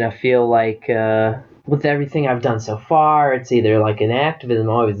 I mean, I feel like. With everything I've done so far, it's either like an activism,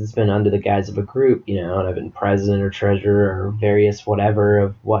 always it's been under the guise of a group, you know, and I've been president or treasurer or various whatever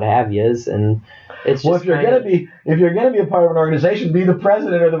of what have yous, and it's well, just if you're gonna be a part of an organization, be the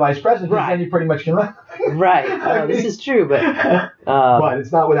president or the vice president, because then you pretty much can run. Right. This is true, but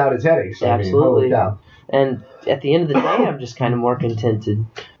it's not without its headaches. Absolutely. I mean, and at the end of the day, I'm just kind of more content to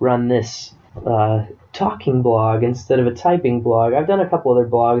run this talking blog instead of a typing blog. I've done a couple other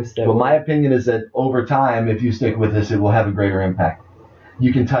blogs that. Well, my opinion is that over time, if you stick with this, it will have a greater impact.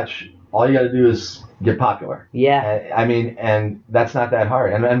 You can touch. All you got to do is get popular. Yeah. I mean, and that's not that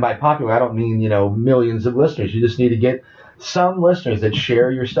hard. And by popular, I don't mean millions of listeners. You just need to get some listeners that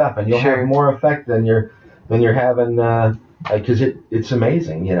share your stuff, and you'll have more effect than you're having because it's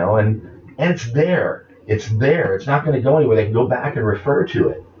amazing, and it's there. It's there. It's not going to go anywhere. They can go back and refer to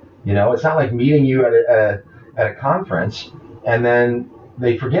it. It's not like meeting you at a conference and then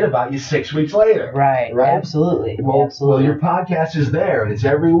they forget about you 6 weeks later. Right. Absolutely. Well, Absolutely. your podcast is there, and it's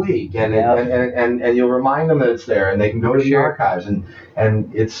every week, and and you'll remind them that it's there, and they can go to the archives, and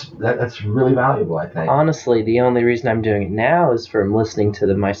that's really valuable, I think. Honestly, the only reason I'm doing it now is from listening to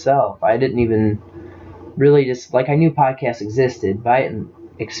them myself. I didn't even really just, like, I knew podcasts existed, but I didn't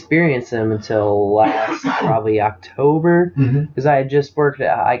experience them until last probably October, because I had just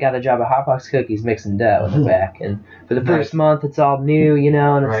I got a job at Hotbox Cookies mixing dough in the back, and for the first month it's all new,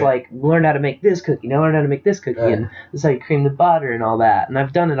 and it's like, learn how to make this cookie, learn how to make this cookie, and this is how you cream the butter and all that, and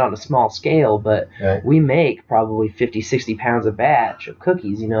I've done it on a small scale, but we make probably 50-60 pounds a batch of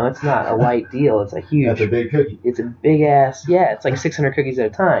cookies, it's not a light deal, it's a huge, that's a big cookie, it's a big ass, it's like 600 cookies at a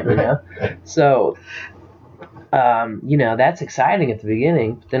time, so that's exciting at the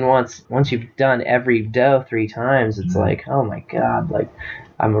beginning. But then once you've done every dough 3 times, it's like, oh my god, like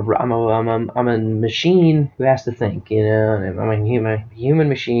I'm a machine who has to think, and I'm a human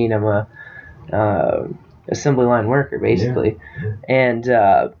machine. I'm a assembly line worker basically, and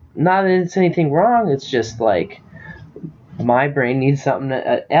not that it's anything wrong. It's just like my brain needs something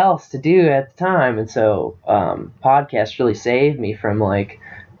else to do at the time, and so podcasts really saved me from like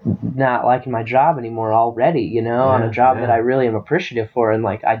not liking my job anymore already, on a job that I really am appreciative for and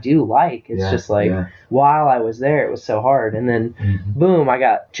like I do like. It's just like while I was there, it was so hard, and then boom, I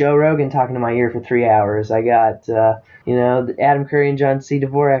got Joe Rogan talking to my ear for 3 hours. I got Adam Curry and John C.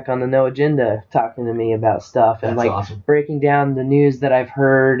 Dvorak on the No Agenda talking to me about stuff and breaking down the news that I've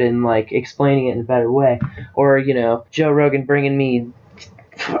heard and like explaining it in a better way, or Joe Rogan bringing me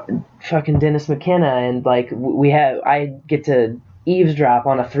fucking Dennis McKenna, and like I get to eavesdrop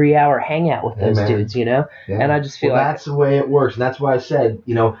on a 3-hour hangout with those dudes, and I just feel like that's the way it works, and that's why I said,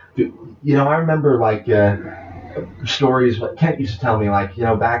 I remember like stories Kent used to tell me, like,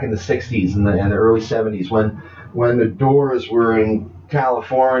 back in the 60s and the early 70s when the Doors were in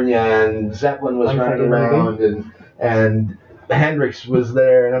California and Zeppelin was running around and Hendrix was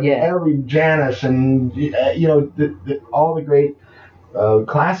there, and every Janis and all the great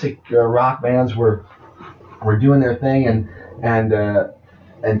classic rock bands were doing their thing, and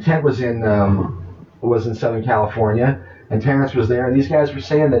Kent was in Southern California, and Terrence was there, and these guys were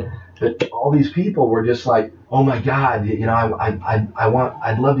saying that all these people were just like, oh my God,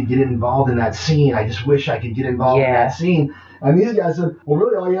 I'd love to get involved in that scene. I just wish I could get involved in that scene. And these guys said, well,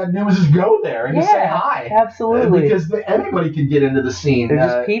 really, all you had to do was just go there and just say hi. Absolutely. Because anybody can get into the scene. They're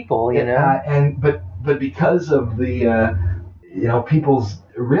just people, But because of the people's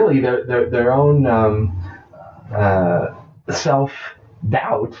really their own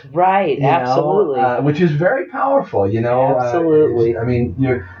self-doubt, right? Absolutely, which is very powerful. Absolutely. I mean,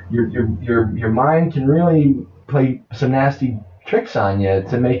 your mind can really play some nasty tricks on you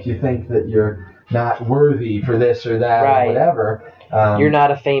to make you think that you're not worthy for this or that or whatever. You're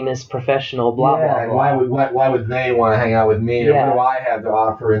not a famous professional, blah blah blah. Why would they want to hang out with me, or what do I have to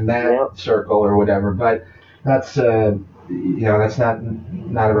offer in that circle or whatever? But that's that's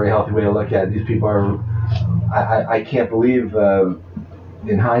not a very healthy way to look at it. These people are. I can't believe,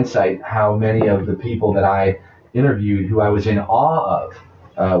 in hindsight, how many of the people that I interviewed who I was in awe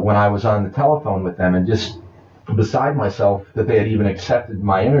of when I was on the telephone with them, and just beside myself that they had even accepted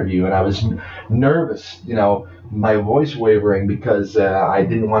my interview, and I was nervous, my voice wavering because I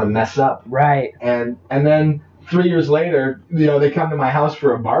didn't want to mess up. Right. And then 3 years later, they come to my house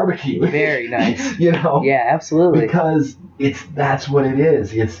for a barbecue. Very nice. Yeah, absolutely. Because that's what it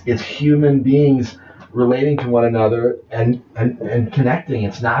is. It's human beings relating to one another and connecting.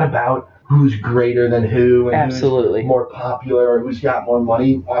 It's not about who's greater than who and who's more popular or who's got more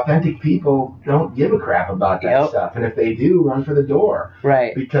money. Authentic people don't give a crap about that stuff. And if they do, run for the door.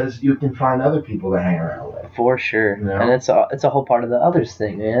 Right. Because you can find other people to hang around with. For sure. And it's a whole part of the others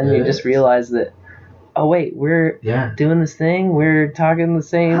thing, man. You just realize that, oh wait, we're doing this thing, we're talking the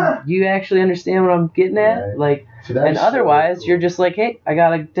same, you actually understand what I'm getting at? Like, and otherwise you're just like, hey, I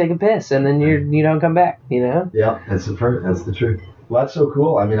gotta take a piss, and then you don't come back, Yeah, that's the truth. Well, that's so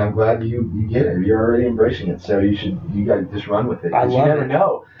cool. I mean, I'm glad you get it. You're already embracing it, so you gotta just run with it. I love you never it.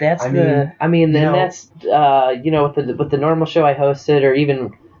 know. That's with the normal show I hosted, or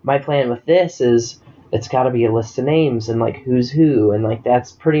even my plan with this is, it's got to be a list of names and like who's who, and like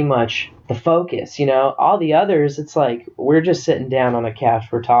that's pretty much the focus. All the others, it's like we're just sitting down on a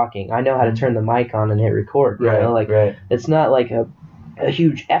couch, we're talking. I know how to turn the mic on and hit record. It's not like a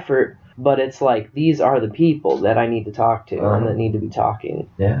huge effort, but it's like these are the people that I need to talk to and that need to be talking.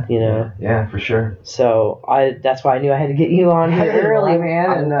 Yeah. Yeah, for sure. So that's why I knew I had to get you on here early,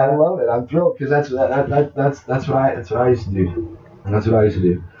 man. I love it. I'm thrilled because that's what I used to do. That's what I used to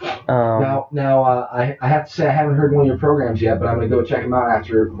do. I have to say I haven't heard one of your programs yet, but I'm gonna go check them out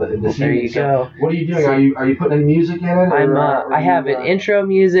after this there evening. you go. What are you doing? Are you putting any music in it? I have an intro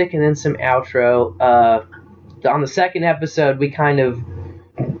music and then some outro. On the second episode, we kind of,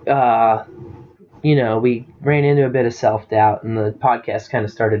 we ran into a bit of self-doubt, and the podcast kind of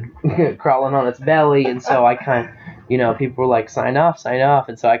started crawling on its belly, and so I kind of, people were like, sign off,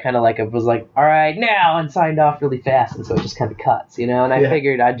 and so I kind of was like, all right, now, and signed off really fast, and so it just kind of cuts, and I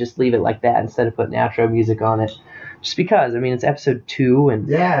figured I'd just leave it like that instead of putting outro music on it, just because, it's episode 2,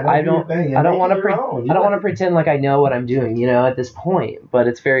 and I don't want to pretend like I know what I'm doing, at this point, but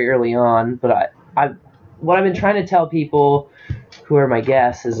it's very early on, but what I've been trying to tell people who are my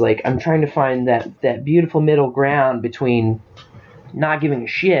guests is, like, I'm trying to find that beautiful middle ground between not giving a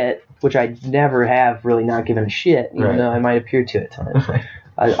shit, which I never have really not given a shit, even though I might appear to at times.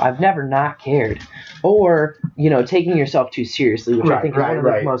 I've never not cared. Or, taking yourself too seriously, which I think is one of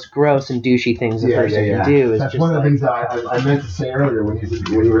the most gross and douchey things a person can do. That's one of the things that I meant to say earlier when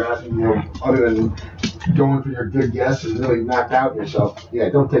you were asking, other than going for your good guess and really knocked out yourself. Yeah,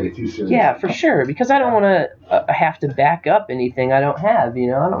 don't take it too seriously. Yeah, for sure, because I don't want to have to back up anything I don't have, I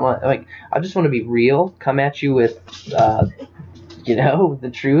don't want, I just want to be real, come at you with,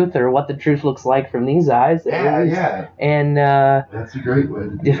 the truth, or what the truth looks like from these eyes. Yeah. And that's a great way to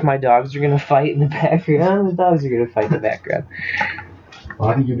do if my dogs are going to fight in the background, the dogs are going to fight in the background. Well,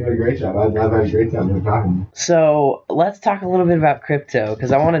 I think you're doing a great job. I've had a great time talking to you. So let's talk a little bit about crypto,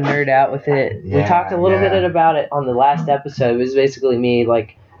 because I want to nerd out with it. We talked a little bit about it on the last episode. It was basically me,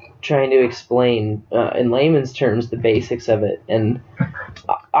 trying to explain in layman's terms the basics of it, and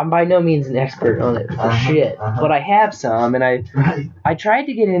I'm by no means an expert on it for shit, but I have some, and I tried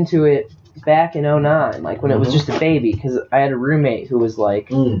to get into it back in 2009, when it was just a baby, because I had a roommate who was like,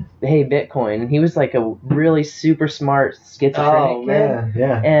 hey, Bitcoin, and he was like a really super smart schizophrenic kid,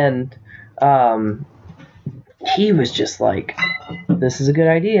 and he was just like, this is a good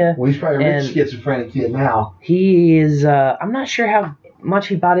idea. Well, he's probably a rich schizophrenic kid now. He is, I'm not sure how much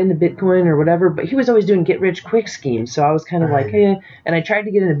he bought into Bitcoin or whatever, but he was always doing get-rich-quick schemes, so I was kind of like, hey, and I tried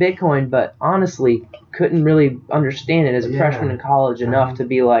to get into Bitcoin, but honestly couldn't really understand it as a freshman in college enough to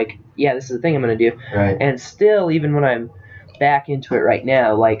be like, yeah, this is the thing I'm going to do. And still, even when I'm back into it right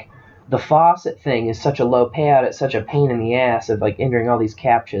now, the faucet thing is such a low payout, it's such a pain in the ass of, entering all these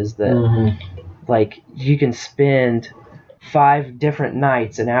CAPTCHAs that, you can spend 5 different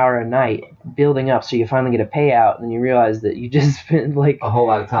nights, an hour a night, building up so you finally get a payout, and then you realize that you just spent a whole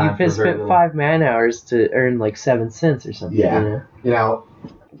lot of time. You spent 5 man hours to earn 7 cents or something. Yeah.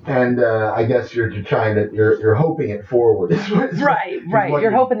 And I guess you're you're hoping it forward. Right.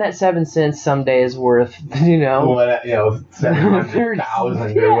 You're hoping that 7 cents someday is worth,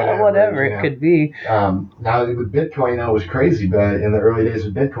 700,000 or whatever it could be. Now with Bitcoin, it was crazy, but in the early days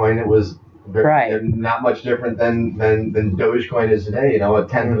of Bitcoin, it was not much different than Dogecoin is today. A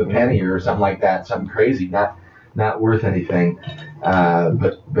tenth of a penny or something like that, something crazy, not worth anything.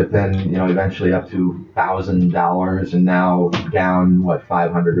 But then eventually up to $1,000, and now down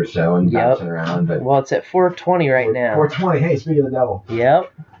 500 or so, and bouncing around. But it's at 420 right now. 420. Hey, speaking of the devil.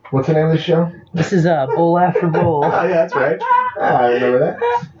 Yep. What's the name of the show? This is Bull After Bull. Oh yeah, that's right. I remember that.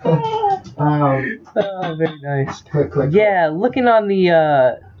 Oh, very nice. Click. Yeah, looking on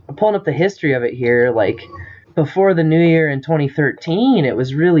the. Pulling up the history of it here, before the new year in 2013, it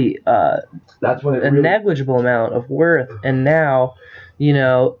was really that's when a negligible amount of worth, and now,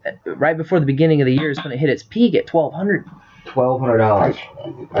 right before the beginning of the year is when it hit its peak at $1,200. $1,200.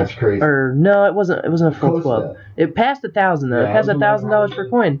 That's crazy. Or no, it wasn't a full 12. It passed $1,000 though. It passed $1,000 per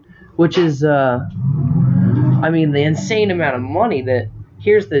coin, which is the insane amount of money that.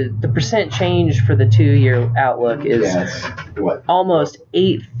 Here's the percent change for the 2-year outlook is almost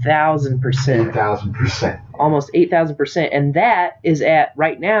 8,000%. 8,000%. Almost 8,000%. And that is at,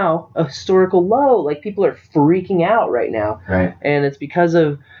 right now, a historical low. People are freaking out right now. Right. And it's because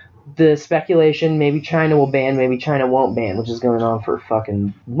of the speculation, maybe China will ban, maybe China won't ban, which is going on for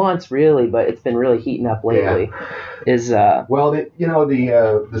fucking months, really, but it's been really heating up lately. Yeah.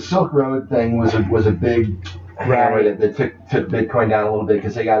 The Silk Road thing was a big hammer that took Bitcoin down a little bit,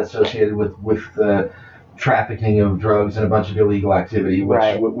 because they got associated with the trafficking of drugs and a bunch of illegal activity,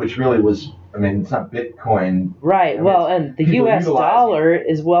 which really was, it's not Bitcoin. Right. And the U.S. dollar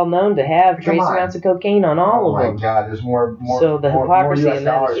is well known to have trace amounts of cocaine on all of them. Oh my God, there's more. So the hypocrisy more US in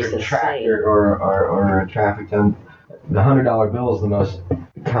that dollars is just are tracked insane. or trafficked. The $100 bill is the most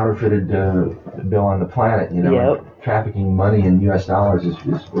counterfeited bill on the planet. You know, Yep. trafficking money in U.S. dollars is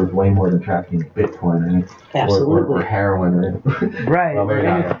worth way more than trafficking Bitcoin Absolutely. or heroin. Right. Well, maybe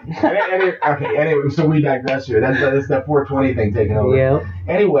not. Okay. Anyway, so we digress here. That's that 420 thing taking over. Yep.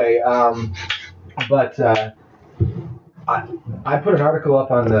 Anyway, but I put an article up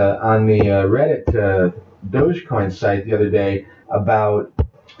on the Reddit Dogecoin site the other day about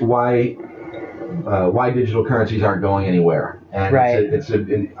why digital currencies aren't going anywhere. And right.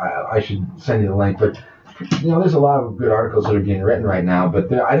 I should send you the link, but there's a lot of good articles that are being written right now,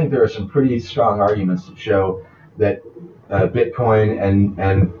 but I think there are some pretty strong arguments that show that Bitcoin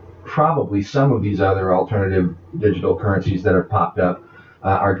and probably some of these other alternative digital currencies that have popped up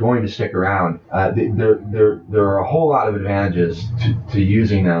are going to stick around. There are a whole lot of advantages to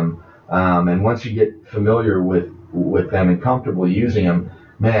using them, and once you get familiar with them and comfortable using them,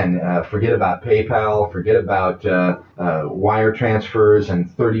 man, forget about PayPal, forget about wire transfers and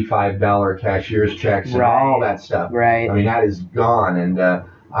 $35 cashier's checks and all that stuff. Right. I mean, that is gone, and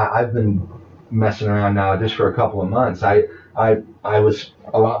I've been messing around now just for a couple of months. I was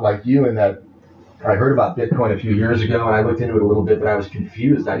a lot like you in that I heard about Bitcoin a few years ago, and I looked into it a little bit, but I was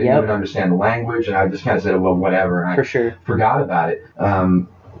confused. I didn't even understand the language, and I just kind of said, well, whatever, and I forgot about it.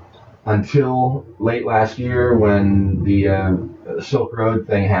 Until late last year when the Silk Road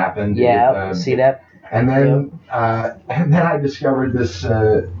thing happened. Yeah, see that? And then I discovered this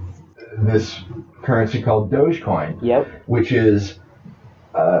currency called Dogecoin. Yep. Which is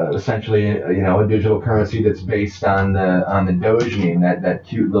essentially a digital currency that's based on the Doge meme, that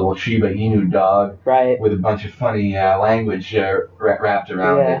cute little Shiba Inu dog, right, with a bunch of funny language wrapped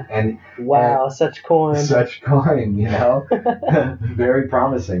around it. And such coin, very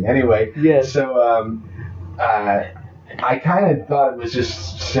promising. Anyway, so I kind of thought it was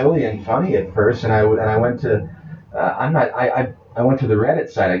just silly and funny at first, and I went to I went to the Reddit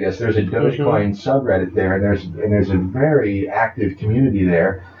site. I guess there's a Dogecoin subreddit there, and there's a very active community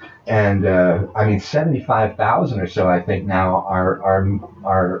there, and 75,000 or so I think now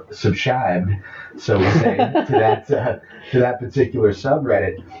are subscribed, so we say, to that particular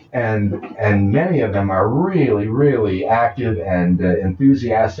subreddit, and many of them are really, really active and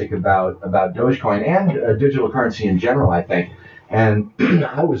enthusiastic about Dogecoin and digital currency in general, I think. And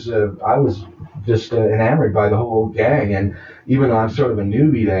I was just enamored by the whole gang, and even though I'm sort of a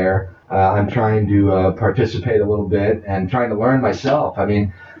newbie there, I'm trying to participate a little bit and trying to learn myself. I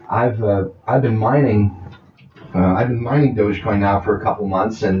mean, I've been mining Dogecoin now for a couple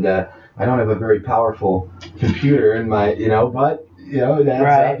months, and I don't have a very powerful computer in my, but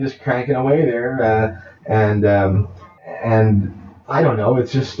I'm just cranking away there, and I don't know,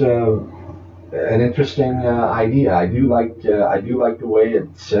 it's just an interesting idea. I do like the way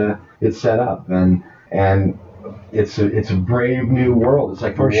it's set up, and it's a brave new world. It's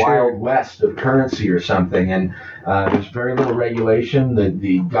like the Wild West of currency or something, and there's very little regulation.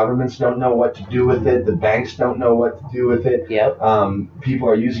 The governments don't know what to do with it. The banks don't know what to do with it. Yep. People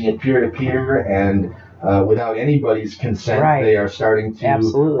are using it peer to peer, and without anybody's consent, they are starting to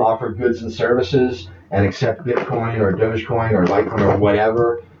offer goods and services and accept Bitcoin or Dogecoin or Litecoin or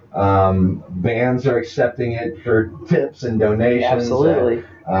whatever. Bands are accepting it for tips and donations. Absolutely.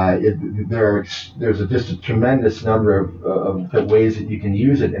 There's just a tremendous number of ways that you can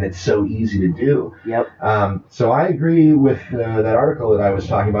use it, and it's so easy to do. Yep. So I agree with that article that I was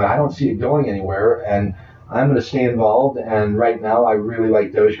talking about. I don't see it going anywhere, and I'm going to stay involved. And right now, I really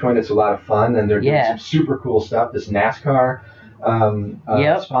like Dogecoin. It's a lot of fun, and they're doing some super cool stuff. This NASCAR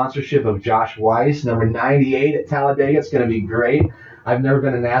sponsorship of Josh Weiss, number 98 at Talladega. It's going to be great. I've never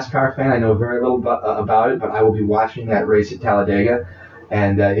been a NASCAR fan. I know very little about it, but I will be watching that race at Talladega.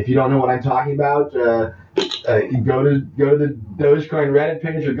 And if you don't know what I'm talking about, go to the Dogecoin Reddit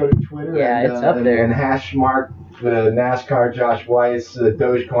page or go to Twitter. Yeah, it's up there. And hash mark NASCAR, Josh Weiss,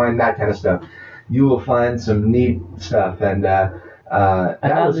 Dogecoin, that kind of stuff. You will find some neat stuff. And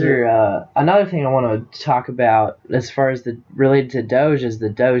another thing I want to talk about as far as related to Doge is the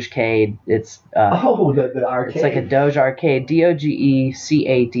Dogecade. It's the arcade. It's like a Doge arcade,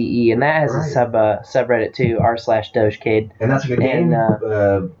 DOGECADE, and that has a subreddit too, r/Dogecade. And that's a good game.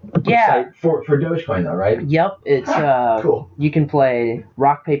 Site for Dogecoin though, right? Yep, it's cool. You can play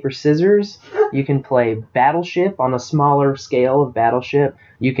rock paper scissors. You can play Battleship on a smaller scale of Battleship.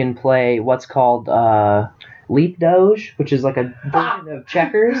 You can play what's called Leap Doge, which is like a version of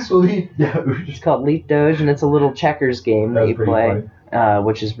checkers. Leap Doge. It's called Leap Doge, and it's a little checkers game that you play,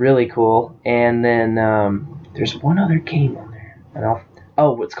 which is really cool. And then there's one other game in there.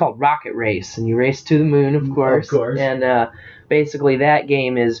 It's called Rocket Race, and you race to the moon, of course. Of course. And basically that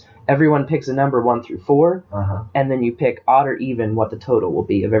game is everyone picks a number 1 through 4, Uh-huh. and then you pick odd or even what the total will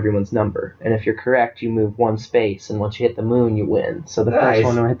be of everyone's number. And if you're correct, you move 1 space, and once you hit the moon, you win. So the Nice. first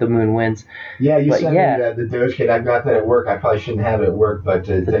one to hit the moon wins. Yeah, you But sent yeah. me the Dogecade. I've got that at work. I probably shouldn't have it at work, but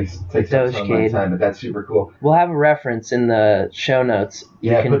it takes up some of my Dogecade. time. But that's super cool. We'll have a reference in the show notes.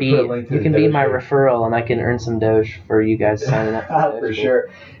 You Yeah, can put be a link to you the can be my Dogecade. referral, and I can earn some Doge for you guys signing up. For For sure.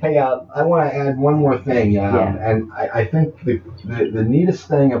 Hey, I want to add one more thing, and I think the neatest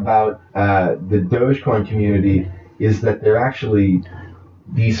thing about the Dogecoin community is that they're actually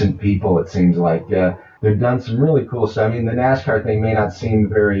decent people. It seems like they've done some really cool stuff. I mean, the NASCAR thing may not seem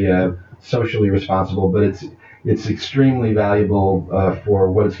very socially responsible, but it's extremely valuable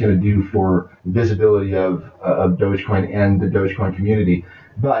for what it's going to do for visibility of Dogecoin and the Dogecoin community.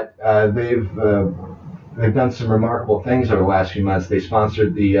 But they've done some remarkable things over the last few months. They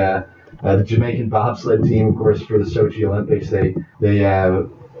sponsored the Jamaican bobsled team, of course, for the Sochi Olympics. They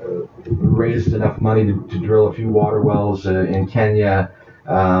raised enough money to drill a few water wells in Kenya.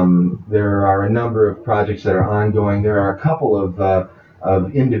 There are a number of projects that are ongoing. There are a couple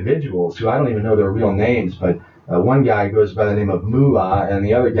of individuals who I don't even know their real names, but one guy goes by the name of Moolah, and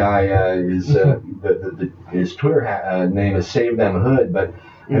the other guy his Twitter name is Save Them Hood. But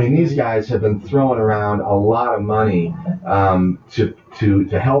I mean, these guys have been throwing around a lot of money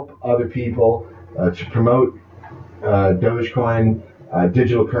to help other people, to promote Dogecoin,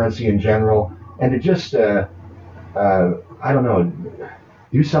 digital currency in general, and to just I don't know,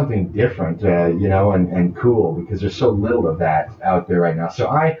 do something different, and cool, because there's so little of that out there right now. So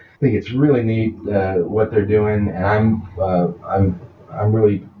I think it's really neat what they're doing, and I'm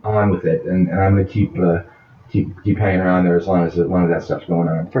really on with it, and I'm gonna keep hanging around there as long as that stuff's going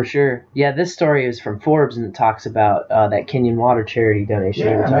on. For sure. Yeah, this story is from Forbes, and it talks about that Kenyan water charity donation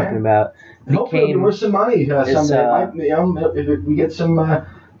we were talking about. Hopefully there was some money someday. If we get some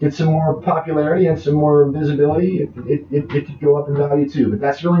more popularity and some more visibility, it could go up in value too. But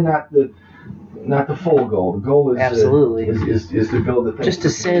that's really not the full goal. The goal is absolutely is to build the thing. Just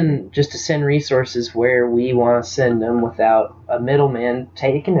to send resources where we want to send them without a middleman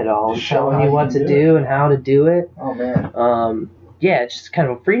taking it all and telling you what to do and how to do it. Oh man. Yeah, it's just kind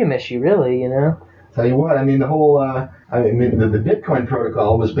of a freedom issue, really. Tell you what, I mean, the whole, the Bitcoin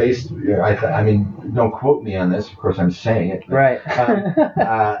protocol was based, don't quote me on this, of course I'm saying it. But, right.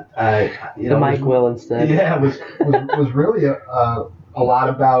 The Mike will instead. Yeah, it was really a lot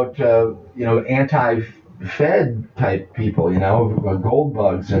about, anti-Fed type people, gold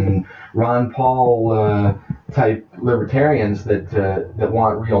bugs and Ron Paul type libertarians that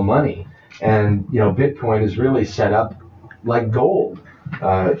want real money. And, Bitcoin is really set up like gold.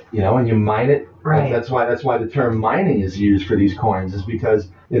 And you mine it. Right. That's why the term mining is used for these coins, is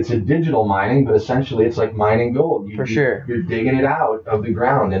because it's a digital mining, but essentially it's like mining gold. Sure. You're digging it out of the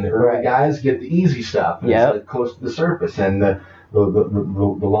ground, and the early guys get the easy stuff. It's like close to the surface, and the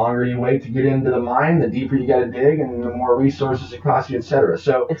longer you wait to get into the mine, the deeper you got to dig, and the more resources it costs you, etc.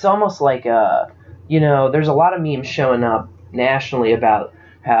 So it's almost like there's a lot of memes showing up nationally about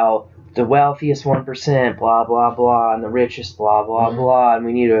how the wealthiest 1%, blah, blah, blah, and the richest, blah, blah, blah, and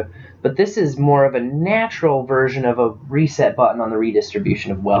we need to... But this is more of a natural version of a reset button on the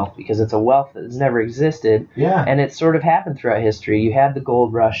redistribution of wealth, because it's a wealth that has never existed, and it's sort of happened throughout history. You had the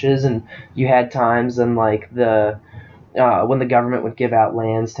gold rushes, and you had times when, when the government would give out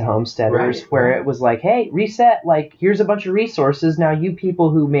lands to homesteaders, where it was like, hey, reset, here's a bunch of resources, now you people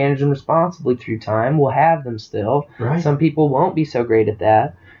who manage them responsibly through time will have them still. Right. Some people won't be so great at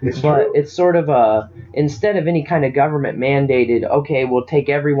that. It's sort of instead of any kind of government mandated, okay, we'll take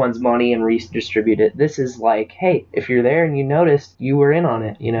everyone's money and redistribute it. This is like, hey, if you're there and you noticed, you were in on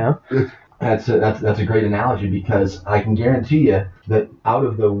it, That's a great analogy, because I can guarantee you that out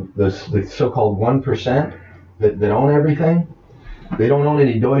of the so-called 1% that own everything, they don't own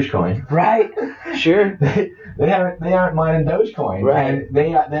any Dogecoin. Right. Sure. They aren't mining Dogecoin. Right. And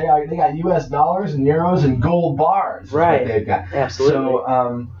they got US dollars and euros and gold bars. Right. They've got.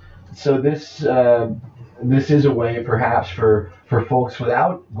 Absolutely. So this is a way perhaps for folks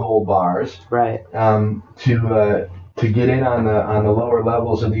without gold bars. Right. To get in on the lower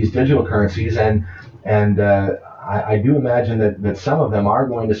levels of these digital currencies, and I do imagine that some of them are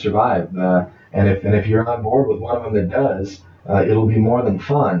going to survive. And if you're on board with one of them that does, it'll be more than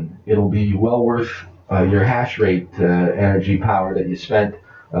fun. It'll be well worth your hash rate energy power that you spent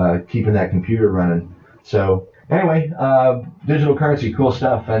keeping that computer running. So anyway, digital currency, cool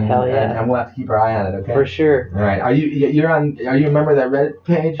stuff, and we'll have to keep our eye on it. Okay. For sure. All right. Are you a member of that Reddit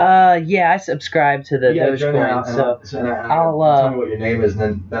page? Yeah, I subscribe to the Dogecoin. Tell me what your name is,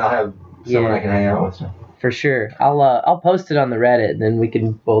 and then I'll have someone I can hang out with. So. For sure. I'll post it on the Reddit, and then we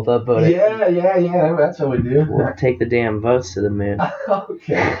can both upvote it. Yeah. That's what we do. We'll take the damn votes to the moon.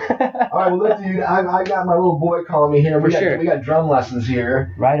 Okay. All right. Well, look, dude. I got my little boy calling me here. For sure. We got drum lessons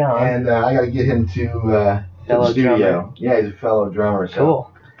here. Right on. And I got to get him to the studio. Drummer. Yeah, he's a fellow drummer. So.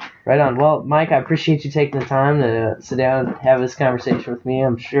 Cool. Right on. Well, Mike, I appreciate you taking the time to sit down and have this conversation with me.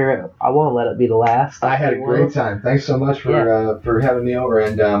 I'm sure I won't let it be the last. I had a great time. Thanks so much for having me over,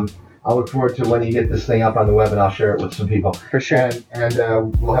 and I look forward to when you get this thing up on the web, and I'll share it with some people. For sure. And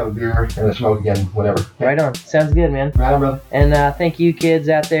we'll have a beer and a smoke again, whatever. Right on. Sounds good, man. Right on, brother. And thank you, kids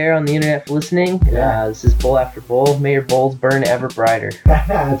out there on the internet, for listening. Yeah. This is Bowl After Bowl. May your bowls burn ever brighter.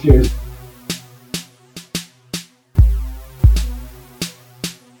 Cheers.